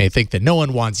you. You may think that no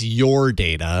one wants your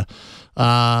data.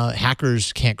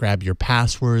 Hackers can't grab your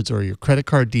passwords or your credit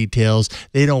card details.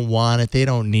 They don't want it. They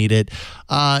don't need it.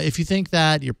 If you think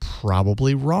that, you're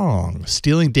probably wrong.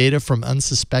 Stealing data from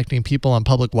unsuspecting people on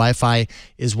public Wi-Fi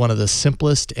is one of the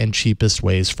simplest and cheapest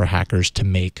ways for hackers to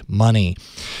make money.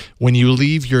 When you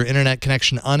leave your internet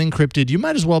connection unencrypted, you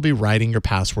might as well be writing your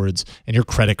passwords and your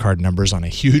credit card numbers on a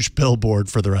huge billboard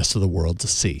for the rest of the world to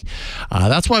see.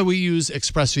 That's why we use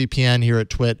ExpressVPN here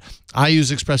at Twit. I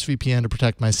use ExpressVPN to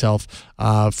protect myself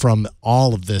from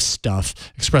all of this stuff.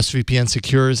 ExpressVPN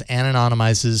secures and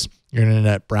anonymizes your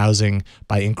internet browsing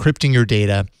by encrypting your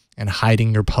data and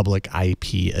hiding your public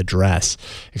IP address.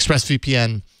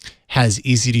 ExpressVPN has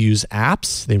easy-to-use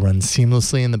apps. They run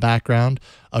seamlessly in the background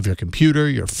of your computer,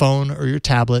 your phone, or your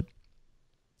tablet.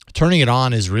 Turning it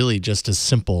on is really just as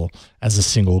simple as a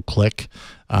single click,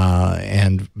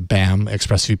 and bam,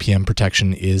 ExpressVPN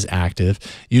protection is active.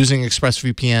 Using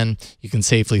ExpressVPN, you can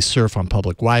safely surf on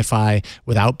public Wi-Fi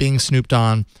without being snooped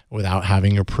on, without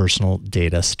having your personal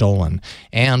data stolen.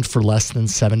 And for less than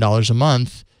 $7 a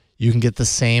month, you can get the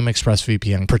same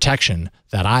ExpressVPN protection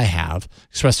that I have.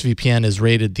 ExpressVPN is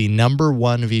rated the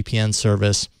 #1 VPN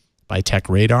service by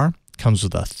TechRadar. Comes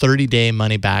with a 30-day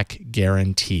money-back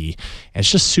guarantee. And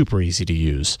it's just super easy to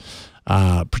use.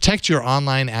 Protect your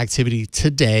online activity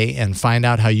today and find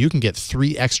out how you can get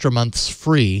 3 extra months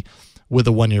free with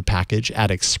a 1-year package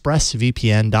at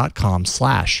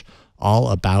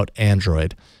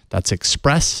expressvpn.com/allaboutandroid. That's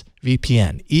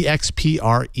ExpressVPN,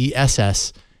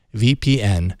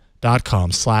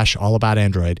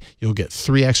 ExpressVPN.com/allaboutandroid. You'll get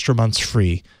 3 extra months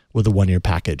free with a 1-year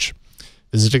package.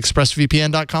 Visit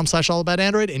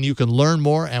expressvpn.com/allaboutandroid and you can learn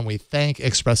more, and we thank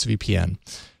ExpressVPN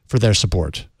for their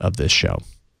support of this show.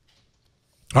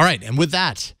 All right, and with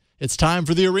that, it's time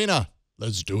for the arena.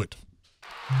 Let's do it.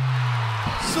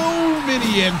 So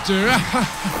many enter,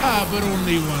 but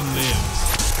only one lives.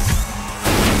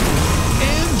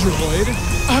 Android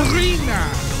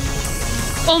Arena.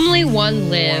 Only one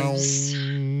lives.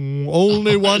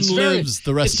 Only one lives.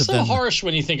 The rest of them. It's so harsh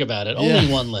when you think about it. Only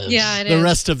one lives. Yeah, it the is.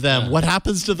 rest of them. What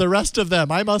happens to the rest of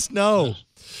them? I must know.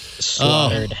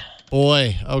 Slaughtered.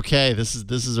 Boy, okay, this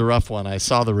is a rough one. I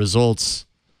saw the results.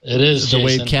 It is the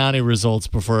Jason. Wade County results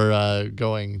before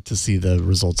going to see the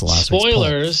results of last week's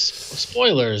poll.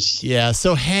 Spoilers. Yeah,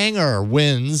 so Hanger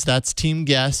wins. That's Team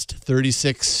Guest,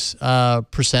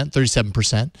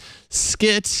 37%.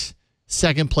 Skit,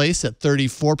 second place at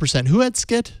 34%. Who had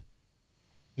Skit?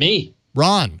 Me.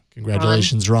 Ron.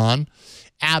 Congratulations, Ron.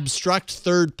 Abstract,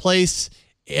 third place,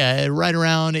 right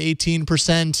around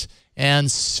 18%. And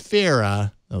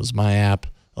Sphera, that was my app,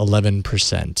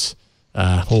 11%.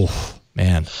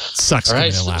 Man, sucks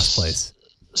coming in last place.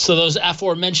 So those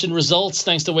aforementioned results,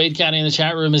 thanks to Wade County in the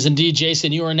chat room, is indeed,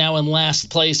 Jason, you are now in last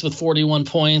place with 41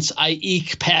 points. I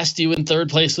eke past you in third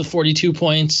place with 42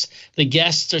 points. The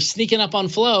guests are sneaking up on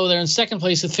Flo. They're in second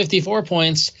place with 54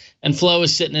 points, and Flo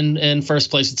is sitting in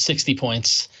first place with 60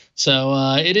 points. So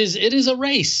it is a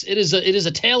race. It is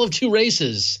a tale of two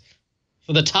races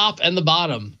for the top and the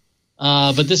bottom.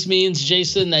 But this means,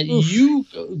 Jason, that you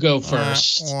go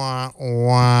first.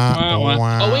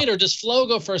 Oh, wait, or does Flo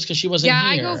go first because she wasn't here? Yeah,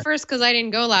 I go first because I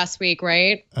didn't go last week,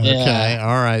 right? Okay, Yeah.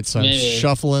 all right. So I'm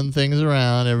shuffling things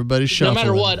around. Everybody's shuffling. No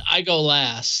matter what, I go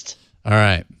last. All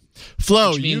right.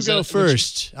 Flo, Which you means go that-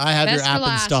 first. I have your Best for app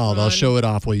last, installed. I'll Ron. show it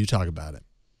off while you talk about it.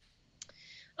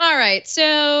 All right.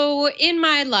 So in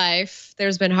my life,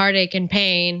 there's been heartache and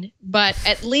pain, but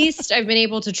at least I've been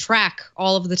able to track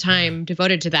all of the time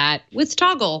devoted to that with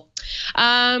Toggle.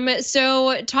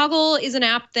 So Toggle is an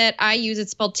app that I use.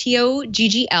 It's spelled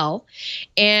TOGGL,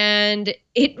 and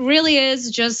it really is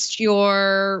just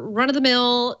your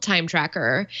run-of-the-mill time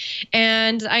tracker.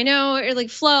 And I know you're like,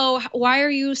 Flo, why are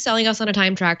you selling us on a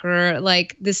time tracker?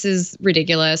 Like, this is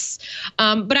ridiculous.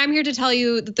 But I'm here to tell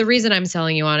you that the reason I'm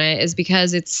selling you on it is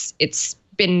because it's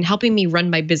been helping me run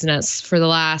my business for the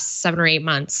last 7 or 8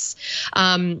 months.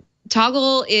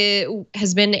 Toggle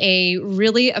has been a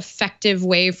really effective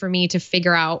way for me to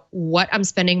figure out what I'm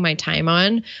spending my time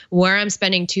on, where I'm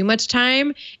spending too much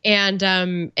time, and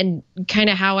kind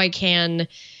of how I can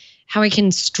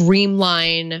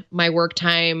streamline my work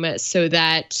time so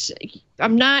that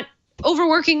I'm not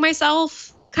overworking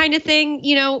myself, kind of thing.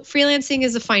 You know, freelancing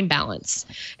is a fine balance.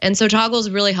 And so Toggle's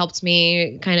really helped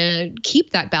me kind of keep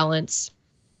that balance.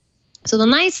 So the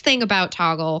nice thing about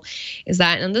Toggle is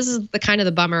that, and this is the kind of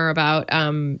the bummer about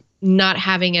not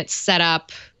having it set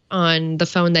up on the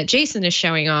phone that Jason is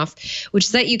showing off, which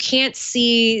is that you can't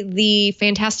see the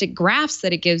fantastic graphs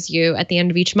that it gives you at the end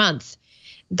of each month.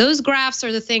 Those graphs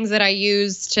are the things that I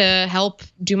use to help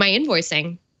do my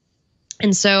invoicing.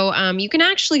 And so you can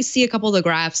actually see a couple of the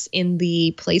graphs in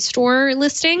the Play Store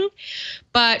listing.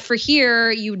 But for here,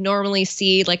 you would normally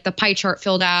see like the pie chart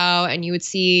filled out, and you would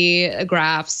see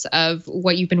graphs of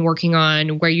what you've been working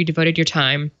on, where you devoted your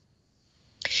time.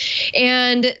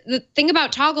 And the thing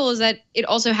about Toggle is that it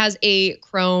also has a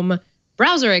Chrome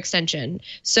browser extension.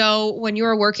 So when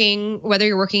you're working, whether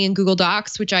you're working in Google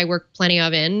Docs, which I work plenty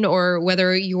of in, or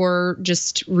whether you're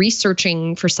just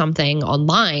researching for something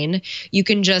online, you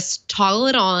can just toggle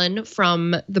it on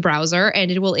from the browser,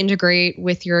 and it will integrate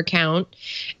with your account,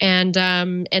 and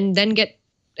then get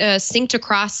synced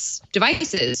across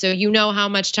devices. So you know how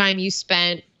much time you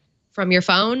spent from your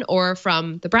phone or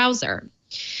from the browser.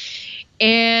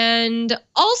 And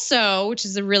also, which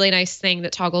is a really nice thing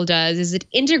that Toggle does, is it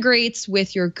integrates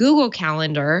with your Google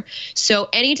Calendar. So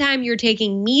anytime you're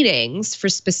taking meetings for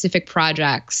specific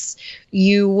projects,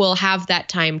 you will have that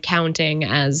time counting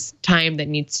as time that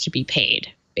needs to be paid,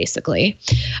 basically.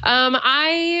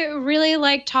 I really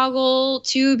like Toggle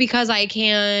too because I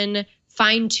can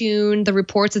fine tune the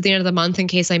reports at the end of the month in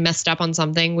case I messed up on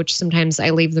something, which sometimes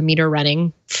I leave the meter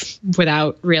running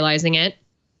without realizing it.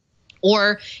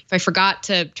 Or if I forgot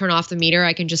to turn off the meter,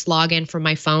 I can just log in from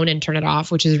my phone and turn it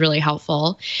off, which is really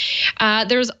helpful.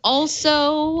 There's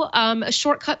also a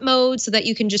shortcut mode so that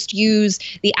you can just use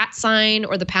the @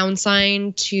 or the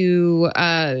 £sign to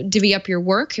divvy up your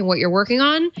work and what you're working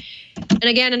on. And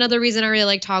again, another reason I really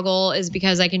like Toggle is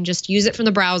because I can just use it from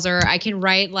the browser. I can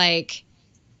write like,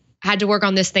 had to work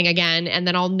on this thing again, and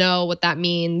then I'll know what that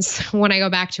means when I go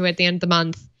back to it at the end of the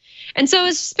month. And so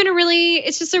it's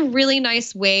just a really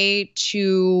nice way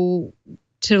to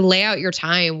lay out your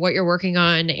time, what you're working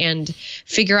on, and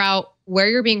figure out where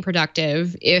you're being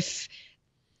productive. If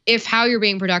if how you're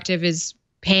being productive is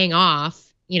paying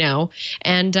off,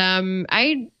 and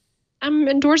I'm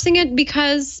endorsing it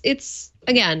because it's,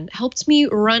 again, helped me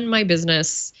run my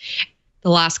business the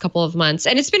last couple of months.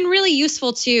 And it's been really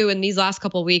useful too in these last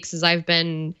couple of weeks as I've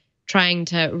been trying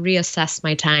to reassess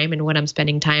my time and what I'm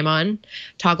spending time on.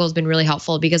 Toggle has been really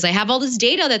helpful because I have all this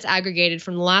data that's aggregated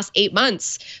from the last 8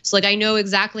 months. So I know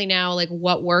exactly now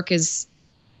what work is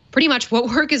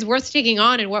worth taking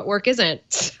on and what work isn't.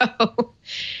 So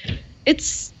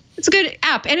it's a good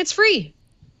app and it's free.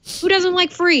 Who doesn't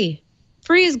like free?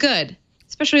 Free is good,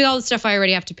 especially all the stuff I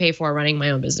already have to pay for running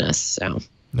my own business. So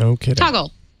no kidding.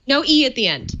 Toggle. No E at the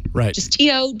end. Right. Just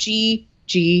TOGGL.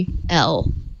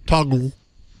 Toggle.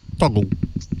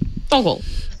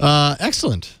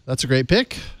 Excellent. That's a great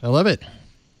pick. I love it.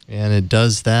 And it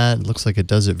does that. It looks like it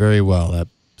does it very well. That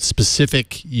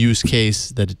specific use case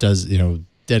that it does,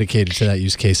 dedicated to that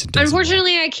use case. It does.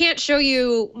 Unfortunately, I can't show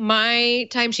you my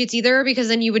timesheets either because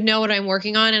then you would know what I'm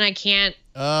working on, and I can't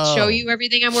show you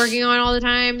everything I'm working on all the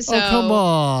time. So come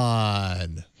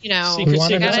on.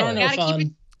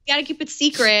 Gotta keep it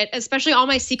secret, especially all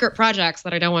my secret projects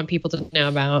that I don't want people to know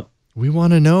about. We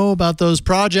want to know about those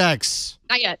projects.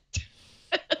 Not yet.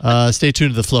 Stay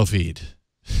tuned to the Flow feed.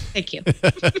 Thank you.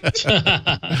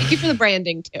 Thank you for the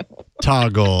branding too.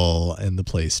 Toggle in the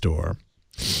Play Store.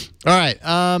 All right.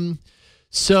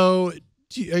 So,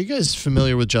 are you guys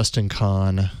familiar with Justin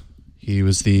Kahn? He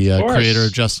was the creator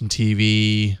of Justin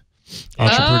TV,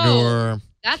 entrepreneur. Oh,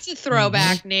 that's a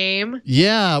throwback name.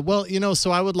 Yeah. Well,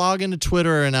 so I would log into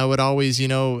Twitter and I would always,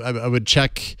 I would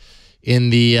check in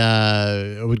the,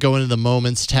 I would go into the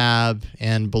Moments tab,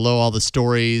 and below all the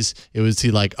stories, it would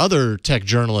see other tech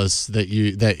journalists that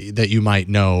you might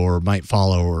know or might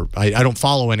follow, or I don't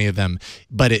follow any of them,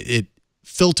 but it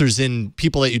filters in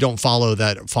people that you don't follow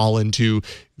that fall into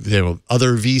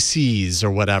other VCs or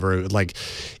whatever.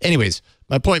 Anyways,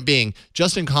 my point being,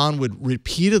 Justin Kahn would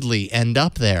repeatedly end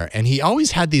up there, and he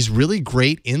always had these really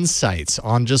great insights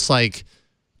on just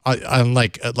on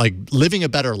living a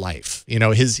better life.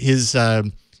 He's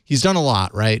done a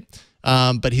lot, right?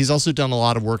 But he's also done a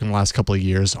lot of work in the last couple of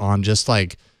years on just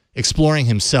exploring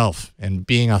himself and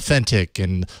being authentic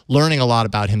and learning a lot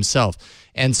about himself.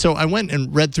 And so I went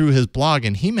and read through his blog,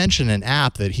 and he mentioned an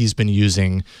app that he's been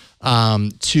using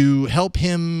to help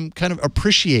him kind of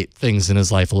appreciate things in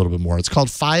his life a little bit more. It's called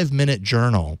 5 Minute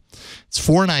Journal. It's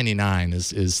 $4.99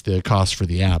 is the cost for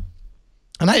the app.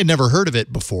 And I had never heard of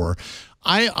it before.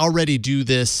 I already do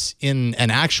this in an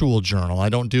actual journal. I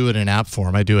don't do it in app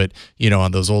form. I do it,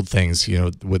 on those old things,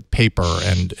 with paper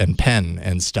and pen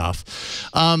and stuff.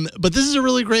 But this is a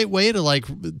really great way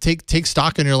to take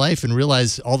stock in your life and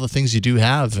realize all the things you do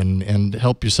have and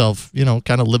help yourself, kind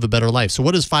of live a better life. So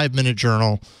what is 5 Minute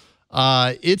Journal?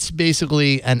 It's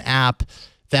basically an app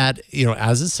that,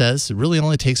 as it says, it really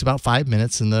only takes about 5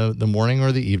 minutes in the morning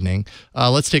or the evening.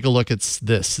 Let's take a look at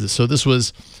this. So this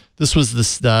was the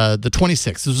 26th.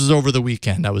 This was over the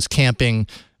weekend. I was camping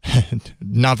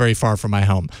not very far from my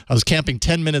home. I was camping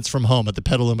 10 minutes from home at the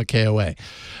Petaluma KOA.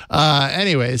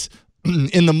 Anyways,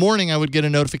 in the morning, I would get a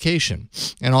notification,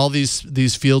 and all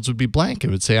these fields would be blank. It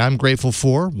would say, I'm grateful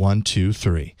for 1, 2,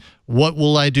 3. What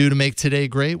will I do to make today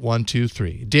great? 1, 2,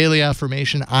 3. Daily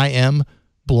affirmation, I am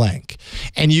blank.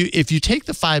 And if you take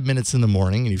the 5 minutes in the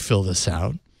morning and you fill this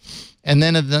out, and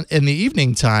then in the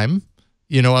evening time,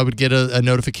 I would get a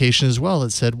notification as well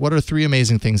that said, what are 3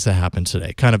 amazing things that happened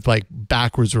today? Kind of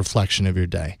backwards reflection of your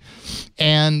day.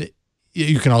 And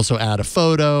you can also add a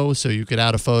photo. So you could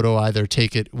add a photo, either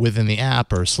take it within the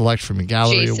app or select from a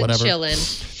gallery or whatever. Chilling.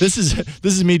 This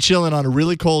is me chilling on a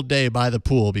really cold day by the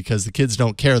pool because the kids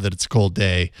don't care that it's a cold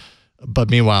day. But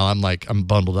meanwhile, I'm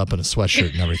bundled up in a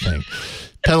sweatshirt and everything.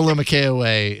 Petaluma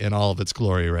KOA in all of its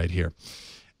glory right here.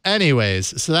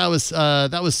 Anyways, so that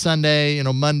was Sunday.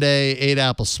 Monday, ate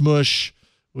apple smush,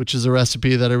 which is a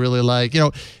recipe that I really like.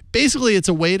 Basically, it's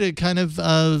a way to kind of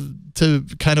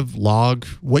log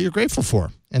what you're grateful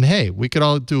for. And hey, we could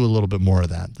all do a little bit more of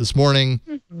that. This morning,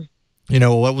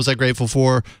 what was I grateful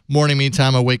for? Morning me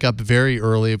time, I wake up very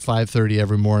early at 5:30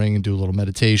 every morning and do a little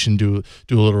meditation, do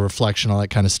a little reflection, all that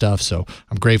kind of stuff. So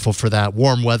I'm grateful for that.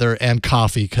 Warm weather and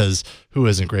coffee, because who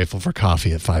isn't grateful for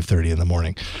coffee at 5:30 in the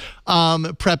morning?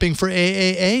 Prepping for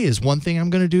AAA is one thing I'm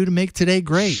going to do to make today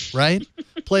great, right?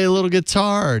 Play a little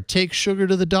guitar, take Sugar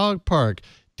to the dog park,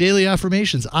 daily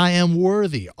affirmations, I am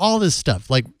worthy, all this stuff.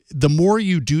 The more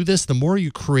you do this, the more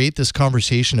you create this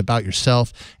conversation about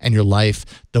yourself and your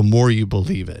life, the more you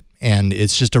believe it. And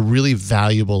it's just a really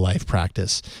valuable life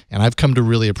practice. And I've come to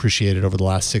really appreciate it over the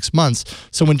last 6 months.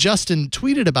 So when Justin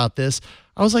tweeted about this,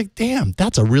 I was like, damn,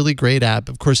 that's a really great app.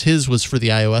 Of course, his was for the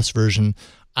iOS version.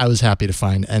 I was happy to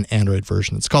find an Android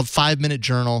version. It's called 5 Minute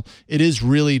Journal. It is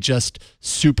really just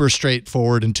super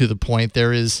straightforward and to the point.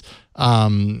 There's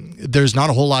not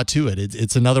a whole lot to it.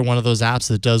 It's another one of those apps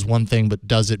that does one thing but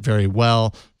does it very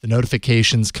well. The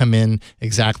notifications come in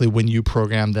exactly when you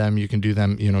program them. You can do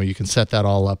them, you can set that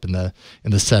all up in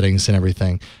the settings and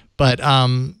everything. But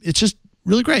it's just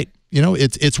really great.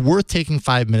 It's worth taking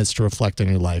 5 minutes to reflect on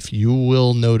your life. You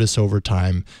will notice over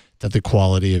time that the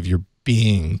quality of your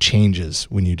being changes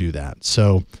when you do that.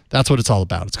 So that's what it's all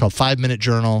about. It's called 5 Minute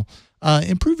Journal.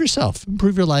 Improve yourself,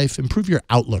 improve your life, improve your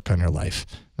outlook on your life.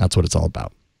 That's what it's all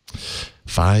about.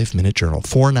 5 Minute Journal,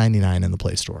 $4.99 in the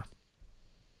Play Store.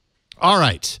 All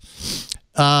right.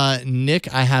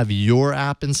 Nick, I have your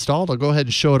app installed. I'll go ahead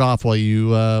and show it off while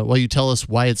you tell us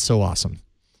why it's so awesome.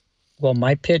 Well,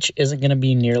 my pitch isn't going to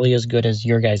be nearly as good as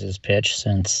your guys' pitch,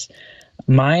 since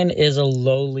mine is a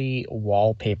lowly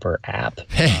wallpaper app.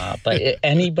 But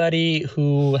anybody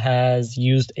who has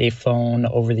used a phone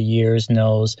over the years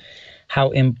knows how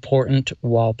important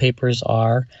wallpapers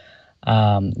are.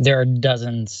 There are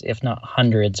dozens, if not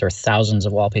hundreds or thousands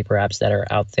of wallpaper apps that are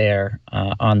out there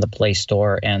on the Play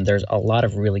Store, and there's a lot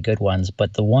of really good ones.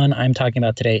 But the one I'm talking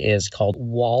about today is called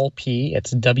WalP.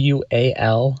 It's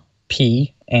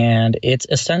WALP, and it's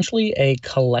essentially a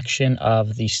collection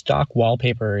of the stock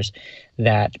wallpapers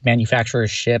that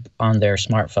manufacturers ship on their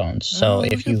smartphones. So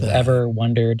if you've ever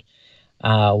wondered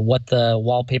what the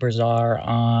wallpapers are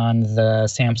on the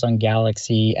Samsung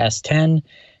Galaxy S10,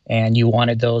 and you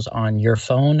wanted those on your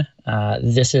phone,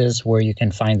 this is where you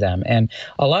can find them. And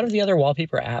a lot of the other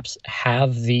wallpaper apps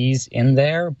have these in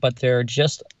there, but they're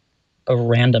just a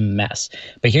random mess.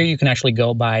 But here you can actually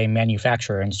go by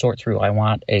manufacturer and sort through. I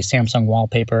want a Samsung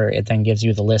wallpaper. It then gives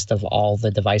you the list of all the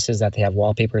devices that they have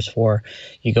wallpapers for.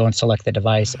 You go and select the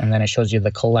device, and then it shows you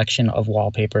the collection of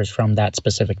wallpapers from that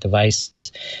specific device.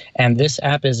 And this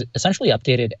app is essentially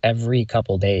updated every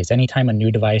couple days. Anytime a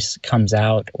new device comes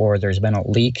out or there's been a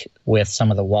leak with some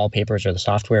of the wallpapers or the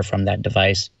software from that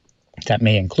device that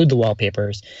may include the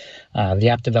wallpapers, the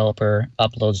app developer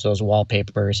uploads those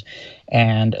wallpapers,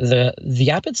 and the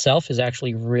app itself is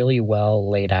actually really well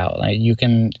laid out. You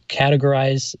can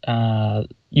categorize,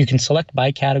 you can select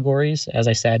by categories, as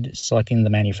I said, selecting the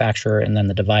manufacturer and then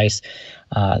the device.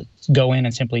 Go in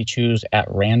and simply choose at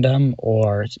random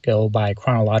or go by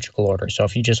chronological order. So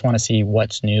if you just want to see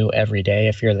what's new every day,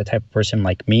 if you're the type of person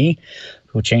like me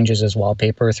who changes his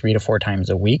wallpaper 3 to 4 times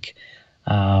a week,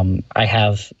 I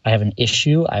have an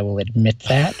issue, I will admit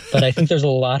that, but I think there's a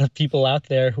lot of people out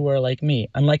there who are like me.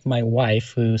 Unlike my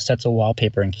wife, who sets a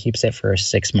wallpaper and keeps it for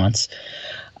 6 months,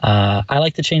 I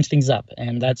like to change things up,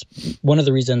 and that's one of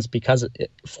the reasons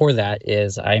for that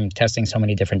is I'm testing so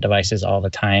many different devices all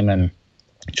the time and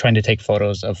trying to take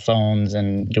photos of phones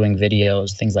and doing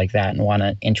videos, things like that, and want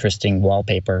an interesting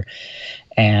wallpaper.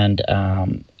 And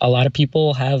a lot of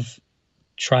people have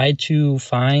tried to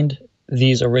find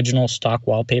these original stock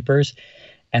wallpapers,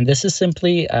 and this is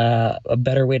simply a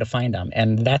better way to find them.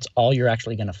 And that's all you're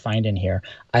actually going to find in here.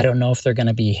 I don't know if they're going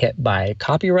to be hit by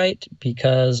copyright,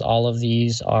 because all of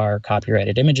these are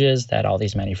copyrighted images that all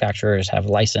these manufacturers have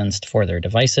licensed for their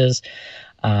devices.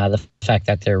 The fact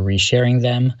that they're resharing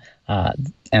them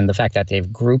and the fact that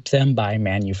they've grouped them by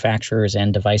manufacturers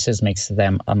and devices makes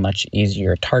them a much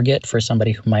easier target for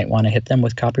somebody who might want to hit them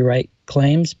with copyright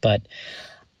claims. But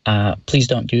please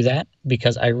don't do that,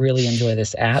 because I really enjoy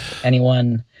this app.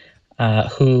 Anyone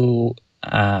who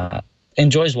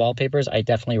enjoys wallpapers, I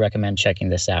definitely recommend checking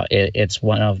this out. It's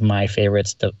one of my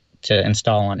favorites to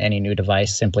install on any new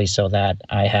device, simply so that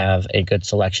I have a good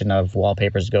selection of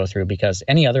wallpapers to go through, because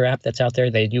any other app that's out there,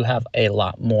 they do have a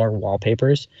lot more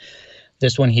wallpapers.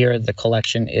 This one here, the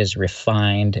collection is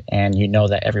refined, and you know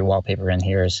that every wallpaper in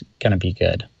here is going to be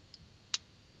good.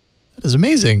 That is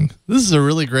amazing. This is a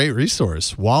really great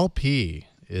resource. WalP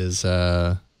is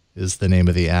the name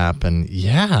of the app, and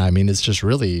yeah, I mean, it's just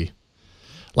really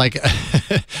like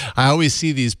I always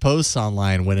see these posts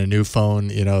online when a new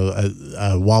phone,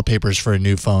 wallpapers for a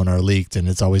new phone are leaked, and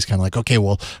it's always kind of like, okay,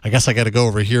 well, I guess I got to go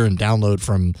over here and download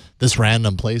from this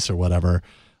random place or whatever.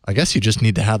 I guess you just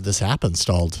need to have this app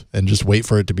installed and just wait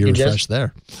for it to be refreshed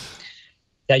there.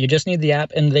 Yeah, you just need the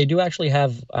app, and they do actually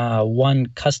have one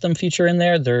custom feature in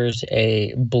there. There's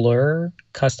a blur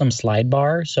custom slide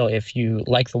bar. So if you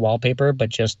like the wallpaper but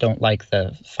just don't like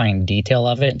the fine detail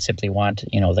of it and simply want,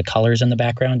 the colors in the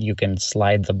background, you can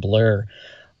slide the blur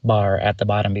bar at the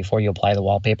bottom before you apply the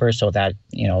wallpaper, so that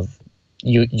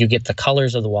you get the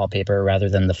colors of the wallpaper rather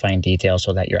than the fine detail,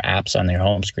 so that your apps on their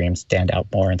home screen stand out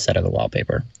more instead of the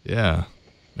wallpaper. Yeah,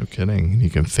 no kidding. You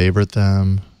can favorite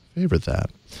them, favorite that.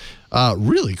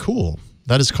 Really cool.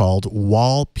 That is called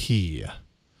WalP.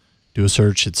 Do a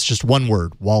search. It's just one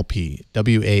word, Walp,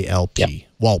 W-A-L-P.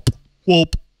 Yep.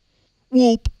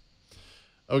 Walp.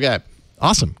 Okay,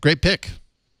 awesome. Great pick.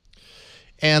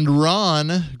 And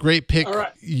Ron, great pick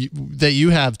that you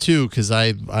have too, because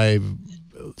I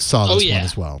saw this one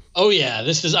as well. Oh yeah,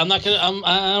 this is. I don't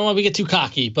want to get too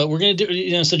cocky, but we're gonna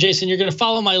do. So Jason, you're gonna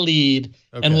follow my lead,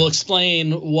 and we'll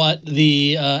explain what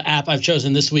the app I've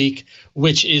chosen this week,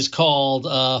 which is called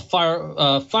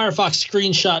Firefox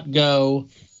Screenshot Go.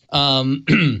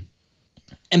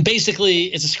 And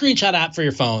basically, it's a screenshot app for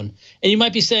your phone. And you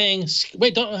might be saying,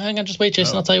 wait, don't hang on, just wait,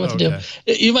 Jason. I'll tell you what to do.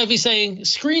 You might be saying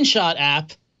screenshot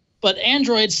app, but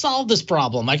Android solved this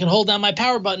problem. I can hold down my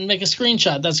power button, make a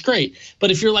screenshot. That's great.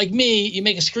 But if you're like me, you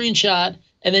make a screenshot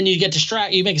and then you get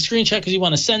distracted. You make a screenshot because you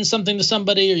want to send something to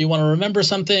somebody or you want to remember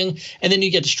something. And then you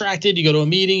get distracted. You go to a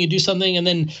meeting, you do something, and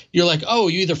then you're like, oh,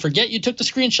 you either forget you took the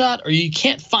screenshot or you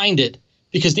can't find it.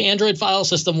 Because the Android file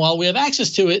system, while we have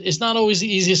access to it, is not always the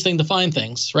easiest thing to find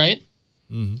things, right?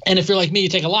 Mm-hmm. And if you're like me, you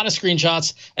take a lot of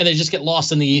screenshots and they just get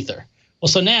lost in the ether. Well,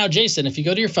 so now, Jason, if you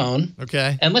go to your phone,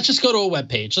 and let's just go to a web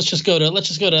page. Let's just go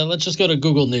to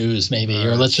Google News maybe,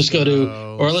 or let's just go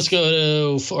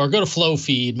to Flow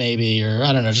Feed maybe, or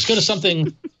I don't know, just go to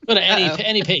something, go to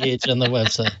any page on the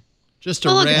website. Just a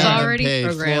random page,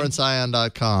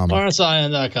 FlorenceIon.com.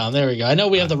 FlorenceIon.com. There we go. I know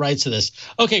we have the rights to this.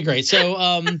 Okay, great. So,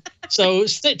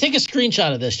 take a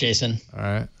screenshot of this, Jason. All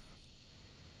right.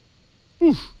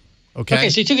 Okay,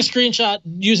 so you took a screenshot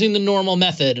using the normal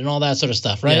method and all that sort of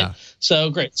stuff, right? Yeah.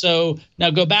 So great. So now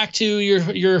go back to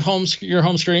your home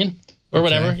screen or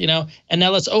whatever, and now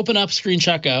let's open up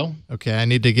Screenshot Go. Okay, I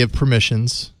need to give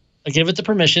permissions. Give it the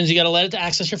permissions. You got to let it to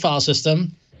access your file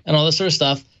system. And all this sort of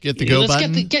stuff. Get the go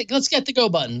button. Let's get the go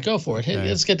button. Go for it. Okay.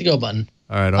 Let's get the go button.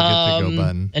 All right, I'll get the go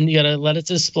button. And you gotta let it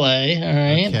display. All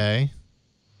right. Okay.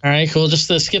 All right, cool. Just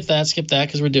skip that,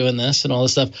 because we're doing this and all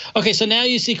this stuff. Okay, so now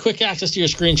you see quick access to your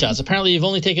screenshots. Apparently, you've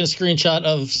only taken a screenshot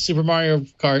of Super Mario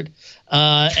Kart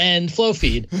and Flow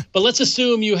Feed. But let's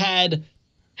assume you had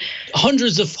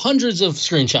hundreds of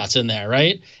screenshots in there,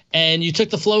 right? And you took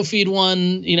the Flow Feed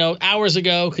one, hours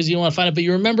ago because you don't want to find it, but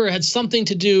you remember it had something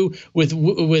to do with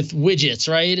widgets,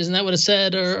 right? Isn't that what it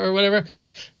said, or whatever?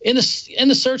 In the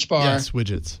search bar, yes,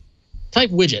 widgets. Type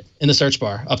widget in the search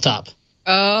bar up top.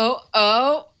 Oh.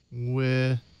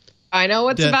 I know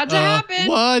what's about to happen.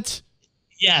 What?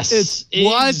 Yes, it's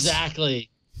what? Exactly.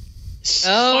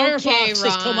 Firefox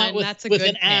has come out with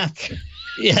an app.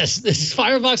 Yes,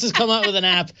 Firefox has come out with an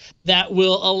app that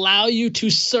will allow you to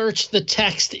search the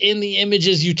text in the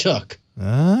images you took.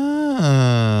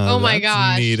 Oh my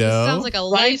gosh. Neato. This sounds like a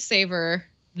lifesaver.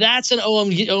 That's an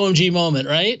OMG moment,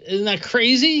 right? Isn't that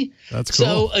crazy? That's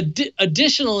cool. So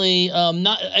additionally,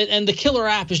 and the killer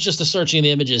app is just the searching of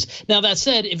the images. Now that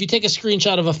said, if you take a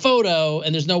screenshot of a photo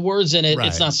and there's no words in it,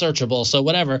 it's not searchable. So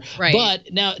whatever. Right.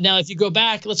 But now if you go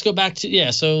back, let's go back to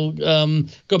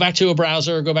go back to a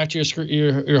browser, or go back to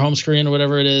your home screen or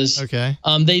whatever it is. Okay.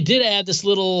 They did add this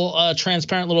little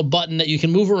transparent little button that you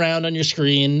can move around on your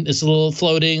screen. It's a little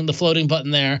floating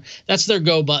button there. That's their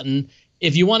go button.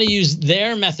 If you want to use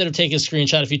their method of taking a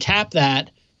screenshot, if you tap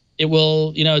that, it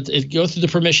will, it go through the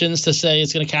permissions to say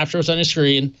it's going to capture what's on your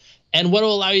screen. And what it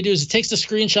will allow you to do is it takes the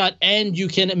screenshot and you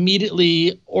can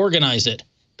immediately organize it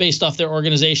based off their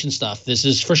organization stuff. This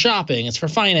is for shopping. It's for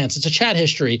finance. It's a chat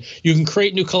history. You can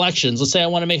create new collections. Let's say I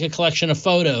want to make a collection of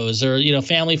photos or,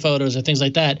 family photos or things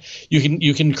like that.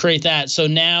 You can create that. So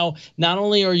now not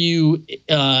only are you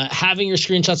having your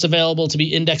screenshots available to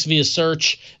be indexed via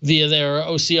search, via their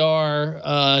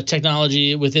OCR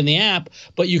technology within the app,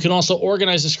 but you can also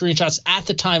organize the screenshots at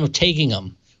the time of taking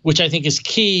them, which I think is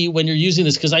key when you're using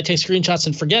this, because I take screenshots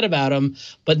and forget about them.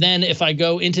 But then if I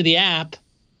go into the app,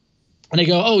 and I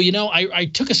go, I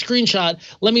took a screenshot.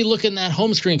 Let me look in that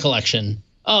home screen collection.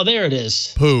 Oh, there it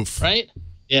is. Poof. Right?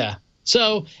 Yeah.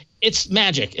 So it's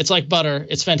magic. It's like butter.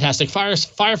 It's fantastic.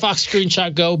 Firefox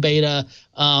Screenshot Go beta.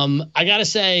 I got to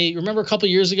say, remember a couple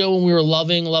of years ago when we were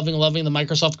loving the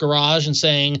Microsoft Garage and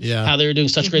saying how they were doing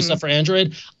such great stuff for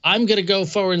Android? I'm going to go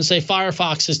forward and say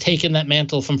Firefox has taken that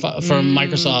mantle from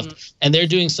Microsoft, and they're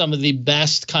doing some of the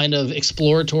best kind of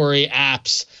exploratory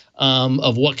apps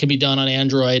of what can be done on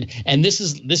Android, and this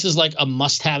is like a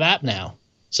must-have app now.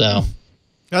 So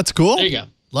that's cool. There you go.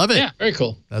 Love it. Yeah, very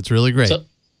cool. That's really great. So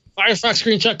Firefox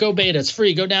Screenshot Go beta. It's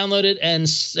free. Go download it and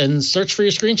search for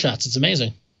your screenshots. It's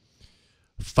amazing.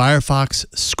 Firefox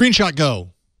Screenshot Go.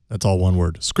 That's all one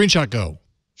word. Screenshot Go.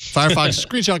 Firefox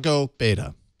Screenshot Go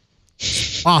beta.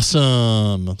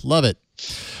 Awesome. Love it.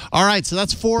 All right, so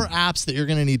that's 4 apps that you're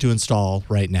going to need to install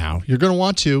right now. You're going to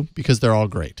want to because they're all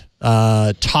great.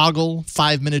 Toggle,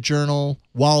 5-Minute Journal,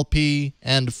 Walp,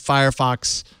 and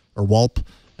Firefox or Wulp,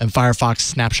 and Firefox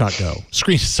Snapshot Go.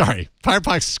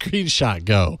 Firefox Screenshot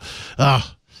Go. I'm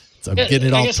getting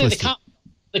it all twisted.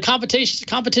 The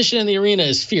competition in the arena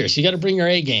is fierce. You got to bring your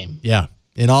A game. Yeah,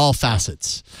 in all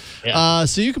facets. Yeah.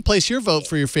 So you can place your vote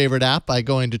for your favorite app by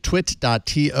going to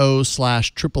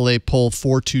twit.to/AAA poll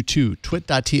 422.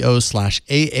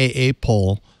 Twit.to/AAA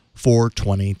poll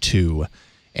 422.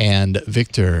 And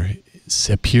Victor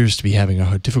appears to be having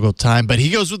a difficult time, but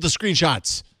he goes with the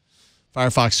screenshots.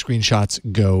 Firefox Screenshots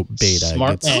Go beta.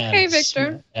 Smart man. Okay,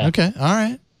 Victor. Yeah. Okay, all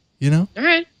right. All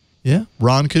right. Yeah,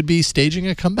 Ron could be staging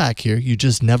a comeback here. You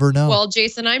just never know. Well,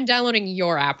 Jason, I'm downloading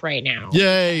your app right now.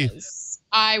 Yay.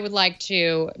 I would like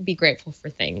to be grateful for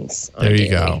things. There you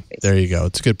go. There you go.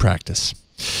 It's good practice.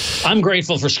 I'm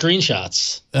grateful for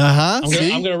screenshots. I'm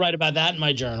going to write about that in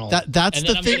my journal. That's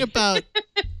the thing about...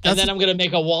 And then I'm going to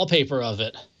make a wallpaper of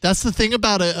it. That's the thing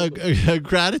about a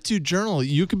gratitude journal.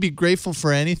 You can be grateful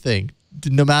for anything,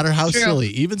 no matter how silly.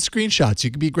 Even screenshots. You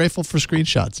can be grateful for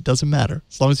screenshots. It doesn't matter.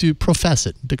 As long as you profess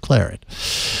it and declare it.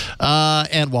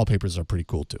 And wallpapers are pretty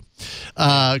cool, too.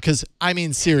 Because, I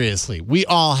mean, seriously, we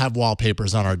all have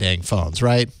wallpapers on our dang phones,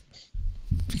 right?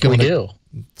 We do.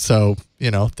 So,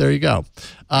 there you go.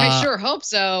 I sure hope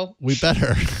so. We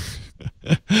better.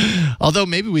 Although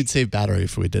maybe we'd save battery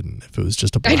if we didn't. If it was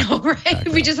just a black background. Right?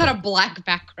 Background. We just had a black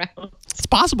background. It's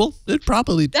possible. It'd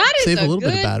probably save a little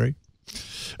bit of battery.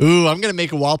 Ooh, I'm going to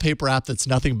make a wallpaper app that's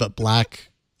nothing but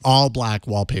all black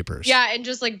wallpapers. Yeah, and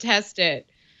just test it.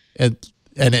 And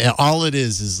all it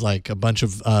is like a bunch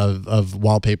of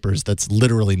wallpapers that's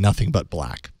literally nothing but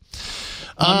black.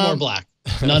 None more black.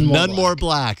 None more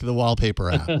black, the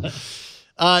wallpaper app.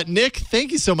 Nick,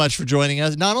 thank you so much for joining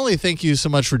us. Not only thank you so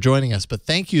much for joining us, but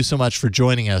thank you so much for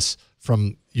joining us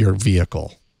from your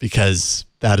vehicle, because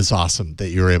that is awesome that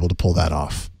you were able to pull that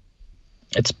off.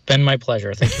 It's been my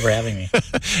pleasure. Thank you for having me.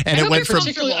 And it went from...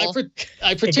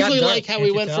 I particularly like how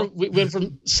we went from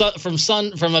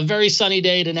a very sunny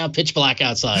day to now pitch black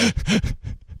outside.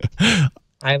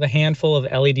 I have a handful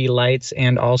of LED lights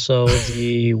and also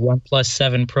the OnePlus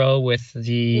 7 Pro with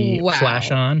the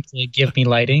flash on to give me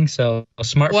lighting. So a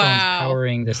smartphone's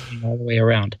powering this thing all the way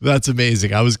around. That's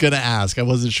amazing. I was going to ask. I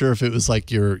wasn't sure if it was like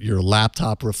your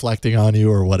laptop reflecting on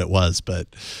you or what it was, but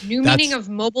new meaning of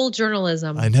mobile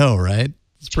journalism. I know, right?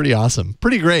 It's pretty awesome.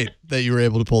 Pretty great that you were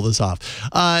able to pull this off.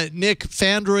 Nick,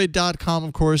 Fandroid.com,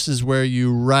 of course, is where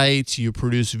you write. You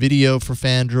produce video for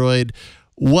Fandroid.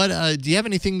 What do you have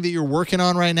anything that you're working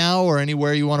on right now, or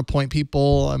anywhere you want to point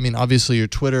people? I mean, obviously your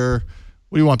Twitter.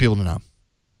 What do you want people to know?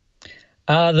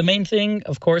 The main thing,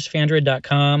 of course,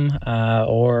 Fandroid.com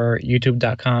or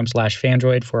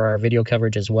YouTube.com/Fandroid for our video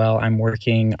coverage as well. I'm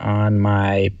working on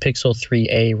my Pixel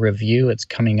 3a review. It's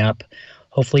coming up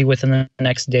hopefully within the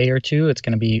next day or two. It's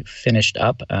going to be finished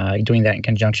up, doing that in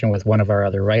conjunction with one of our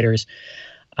other writers.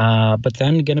 But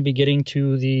then going to be getting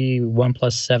to the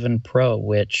OnePlus 7 Pro,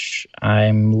 which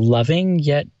I'm loving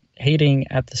yet hating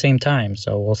at the same time.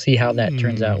 So we'll see how that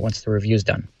turns out once the review's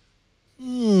done.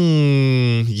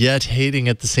 Yet hating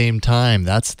at the same time.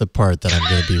 That's the part that I'm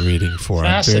going to be reading for.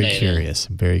 I'm very curious.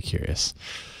 I'm very curious.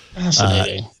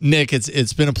 Fascinating. Nick,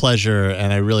 it's been a pleasure,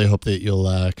 and I really hope that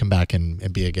you'll come back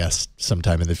and be a guest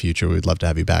sometime in the future. We'd love to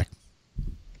have you back.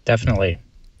 Definitely.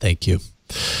 Thank you.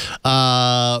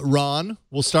 Ron,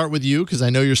 we'll start with you because I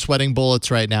know you're sweating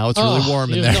bullets right now. It's really warm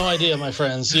in there. You have no idea, my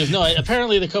friends. You have no idea.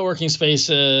 Apparently, the co-working space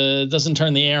doesn't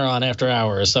turn the air on after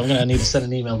hours, so I'm going to need to send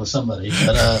an email to somebody.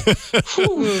 But,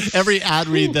 every ad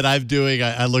read that I'm doing,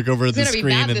 I look over at the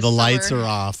screen and the lights are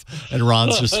off, and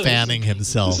Ron's just fanning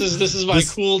himself. This is my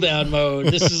cool down mode.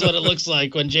 This is what it looks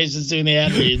like when Jason's doing the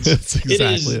ad reads. That's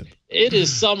exactly it. It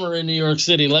is summer in New York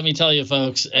City, let me tell you,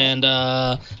 folks. And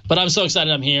but I'm so excited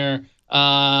I'm here.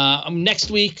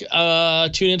 Next week,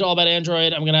 tune into All About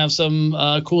Android. I'm going to have some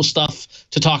cool stuff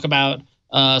to talk about.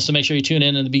 So make sure you tune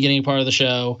in the beginning part of the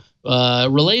show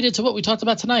related to what we talked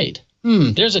about tonight.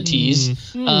 There's a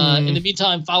tease. In the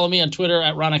meantime, follow me on Twitter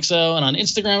at RonXO and on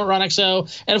Instagram at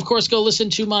RonXO. And, of course, go listen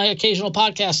to my occasional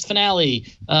podcast, Finale,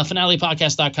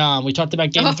 finalepodcast.com. We talked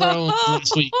about Game of Thrones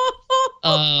last week,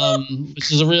 which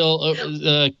is a real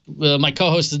my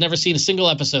co-host has never seen a single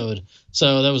episode.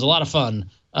 So that was a lot of fun.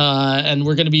 And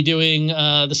we're going to be doing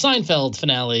the Seinfeld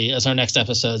finale as our next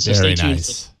episode. So very stay tuned.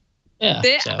 Nice. Yeah,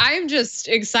 I'm just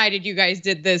excited you guys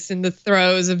did this in the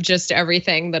throes of just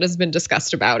everything that has been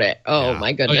discussed about it. Oh,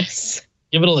 my goodness. Okay.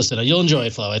 Give it a listen. You'll enjoy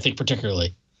it, Flo, I think,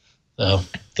 particularly. So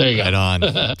there you go. Right on.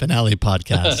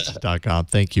 Finalepodcast.com.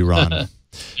 Thank you, Ron. Yep.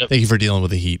 Thank you for dealing with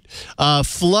the heat.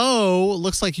 Flo,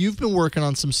 looks like you've been working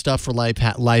on some stuff for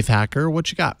Life Hacker.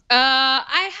 What you got?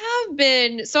 I have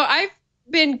been. So I've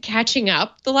been catching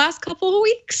up the last couple of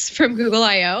weeks from Google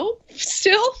I/O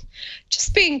still,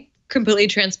 just being completely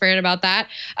transparent about that.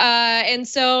 And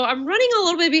so I'm running a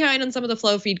little bit behind on some of the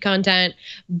flow feed content,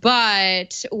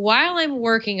 but while I'm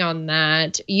working on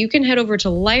that, you can head over to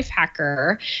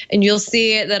Lifehacker and you'll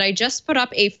see that I just put up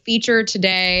a feature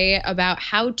today about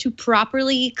how to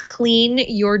properly clean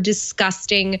your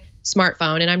disgusting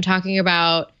smartphone. And I'm talking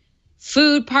about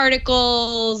food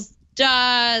particles,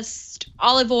 dust,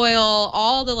 olive oil,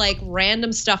 all the like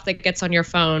random stuff that gets on your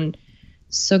phone.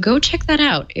 So go check that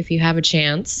out if you have a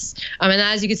chance. And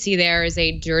as you can see, there is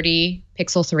a dirty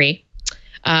Pixel 3.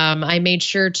 I made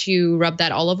sure to rub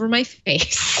that all over my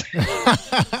face.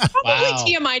 Probably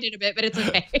TMI did a bit, but it's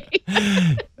okay.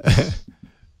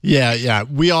 Yeah.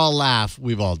 We all laugh.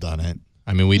 We've all done it.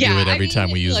 I mean, we do it every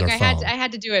time we use our phone. I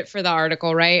had to do it for the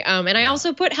article, right? And I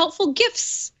also put helpful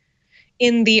GIFs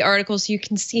in the article so you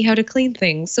can see how to clean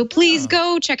things. So please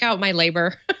go check out my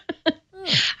labor.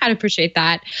 I'd appreciate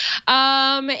that.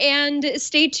 And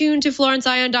stay tuned to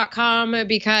FlorenceIon.com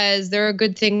because there are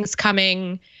good things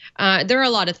coming. There are a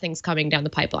lot of things coming down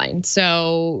the pipeline.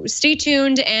 So stay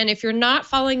tuned. And if you're not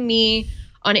following me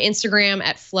on Instagram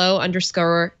at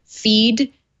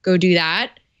flow_feed, go do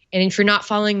that. And if you're not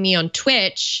following me on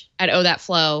Twitch at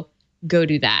OhThatFlow, go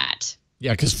do that.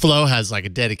 Yeah, because Flow has like a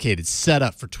dedicated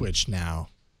setup for Twitch now.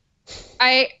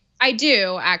 I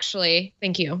do, actually.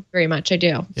 Thank you very much. I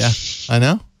do. Yeah, I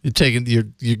know.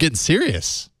 You're getting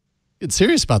serious. Getting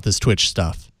serious about this Twitch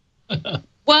stuff.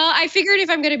 Well, I figured if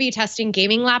I'm going to be testing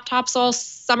gaming laptops all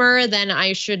summer, then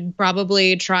I should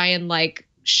probably try and like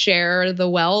share the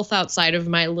wealth outside of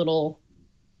my little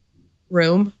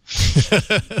room.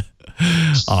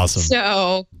 Awesome.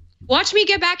 So watch me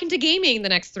get back into gaming the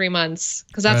next 3 months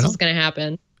because that's what's going to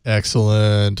happen.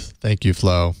 Excellent. Thank you,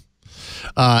 Flo.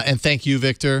 And thank you,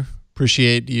 Victor.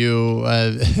 Appreciate you.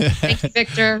 Thank you,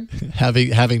 Victor.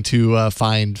 having to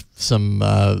find some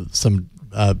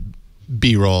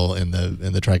B-roll in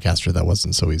the TriCaster that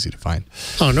wasn't so easy to find.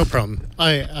 Oh, no problem.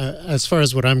 As far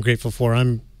as what I'm grateful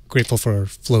for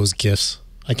Flo's gifts.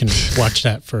 I can watch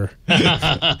that for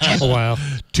a while.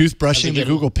 Toothbrushing the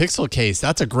Google Pixel case.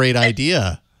 That's a great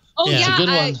idea. Oh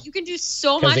yeah, you can do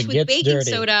so much with baking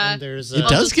soda. It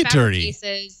does get dirty.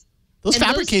 Cases. Those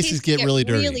fabric cases get really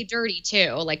dirty. Really dirty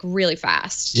too, like really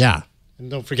fast. Yeah.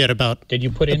 And don't forget about Did you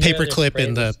put in the paper clip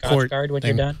in the port guard when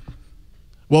thing. you're done?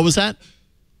 What was that?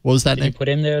 What was that Did you put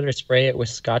in there to spray it with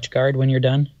Scotch Guard when you're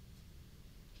done?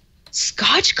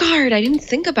 Scotch Guard. I didn't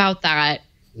think about that.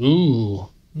 Ooh.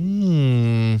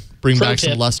 Bring back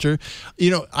some luster.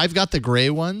 You know, I've got the gray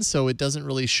one, so it doesn't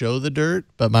really show the dirt,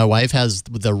 but my wife has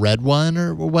the red one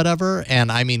or whatever.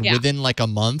 And I mean, within like a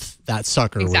month, that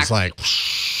sucker was like,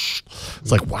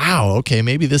 it's like, wow, okay,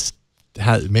 maybe this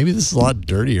is a lot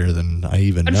dirtier than I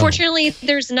even know. Unfortunately,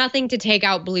 there's nothing to take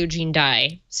out blue jean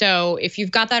dye. So if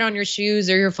you've got that on your shoes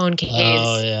or your phone case,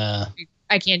 I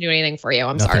can't do anything for you.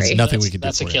 I'm sorry. Nothing we can do.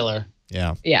 That's a killer.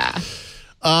 Yeah. Yeah.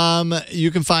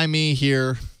 You can find me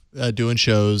here doing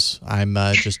shows. I'm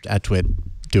just at Twit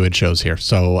doing shows here.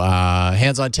 So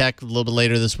Hands on Tech a little bit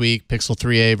later this week. Pixel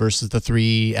 3a versus the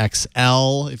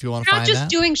 3XL if you want to find that. You're not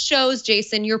just doing shows,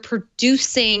 Jason. You're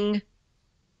producing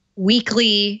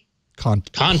weekly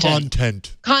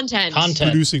content.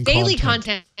 Producing daily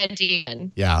content.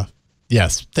 even. Yeah.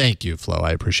 Yes. Thank you, Flo.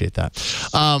 I appreciate that.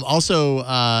 Also,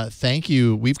 thank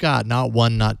you. We've got not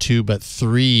one, not two, but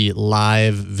 3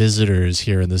 live visitors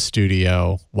here in the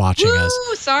studio watching us.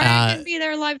 Sorry I couldn't be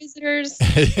there, live visitors.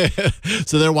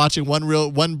 So they're watching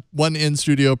one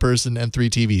in-studio person and 3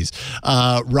 TVs.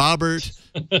 Robert,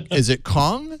 is it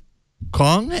Kong,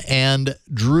 and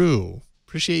Drew.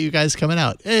 Appreciate you guys coming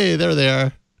out. Hey, there they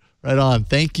are. Right on.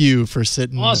 Thank you for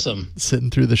sitting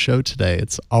through the show today.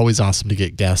 It's always awesome to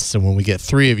get guests, and when we get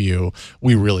 3 of you,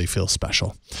 we really feel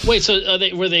special. Wait, so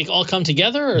were they all come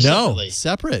together or separately? No,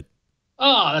 separate.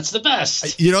 Oh, that's the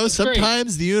best. You know,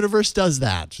 sometimes the universe does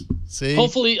that. See?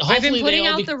 Hopefully I've been putting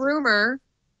out the rumor.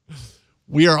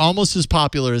 We are almost as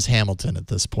popular as Hamilton at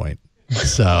this point.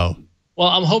 So... Well,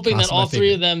 I'm hoping that all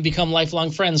 3 of them become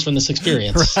lifelong friends from this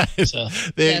experience. Right. So.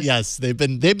 Yes, they've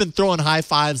been throwing high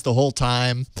fives the whole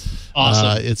time.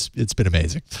 Awesome. It's been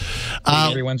amazing.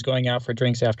 Everyone's going out for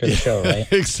drinks after the show, right?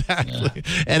 Exactly. Yeah.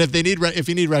 And if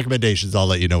you need recommendations, I'll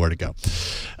let you know where to go.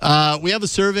 We have a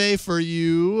survey for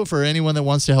you, for anyone that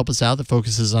wants to help us out, that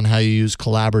focuses on how you use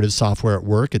collaborative software at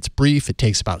work. It's brief. It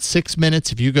takes about 6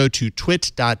 minutes. If you go to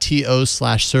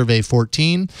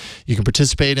twit.to/survey14, you can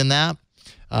participate in that.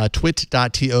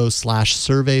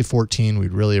 Twit.to/survey14.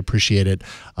 We'd really appreciate it.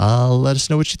 Let us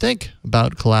know what you think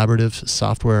about collaborative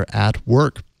software at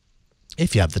work.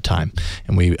 if you have the time,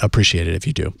 and we appreciate it if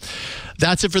you do.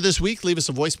 That's it for this week. Leave us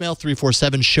a voicemail,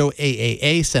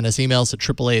 347-SHOW-AAA. Send us emails at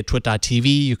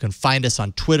AAA@twit.tv. You can find us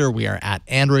on Twitter. We are at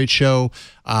Android Show.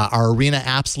 Our Arena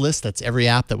apps list, that's every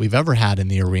app that we've ever had in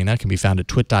the Arena, can be found at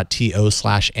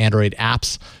twit.to/Android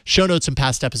apps. Show notes and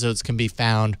past episodes can be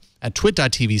found at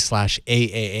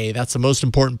twit.tv/AAA. That's the most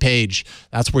important page.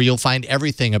 That's where you'll find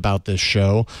everything about this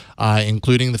show,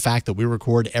 including the fact that we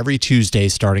record every Tuesday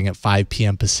starting at 5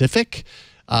 p.m. Pacific.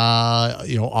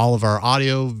 All of our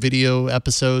audio, video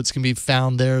episodes can be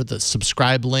found there. The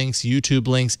subscribe links, YouTube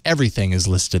links, everything is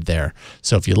listed there.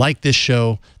 So if you like this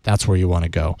show, that's where you want to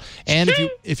go. And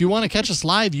if you want to catch us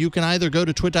live, you can either go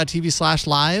to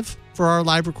twit.tv/live for our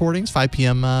live recordings, 5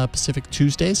 p.m. Pacific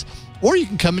Tuesdays, or you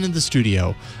can come into the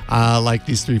studio like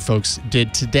these three folks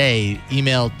did today.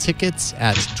 Email tickets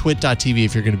at twit.tv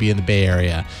if you're going to be in the Bay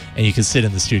Area, and you can sit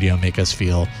in the studio and make us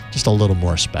feel just a little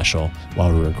more special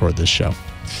while we record this show.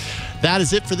 That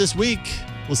is it for this week.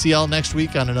 We'll see y'all next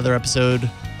week on another episode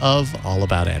of All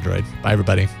About Android. Bye,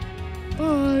 everybody.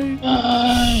 Bye.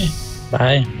 Bye.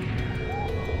 Bye.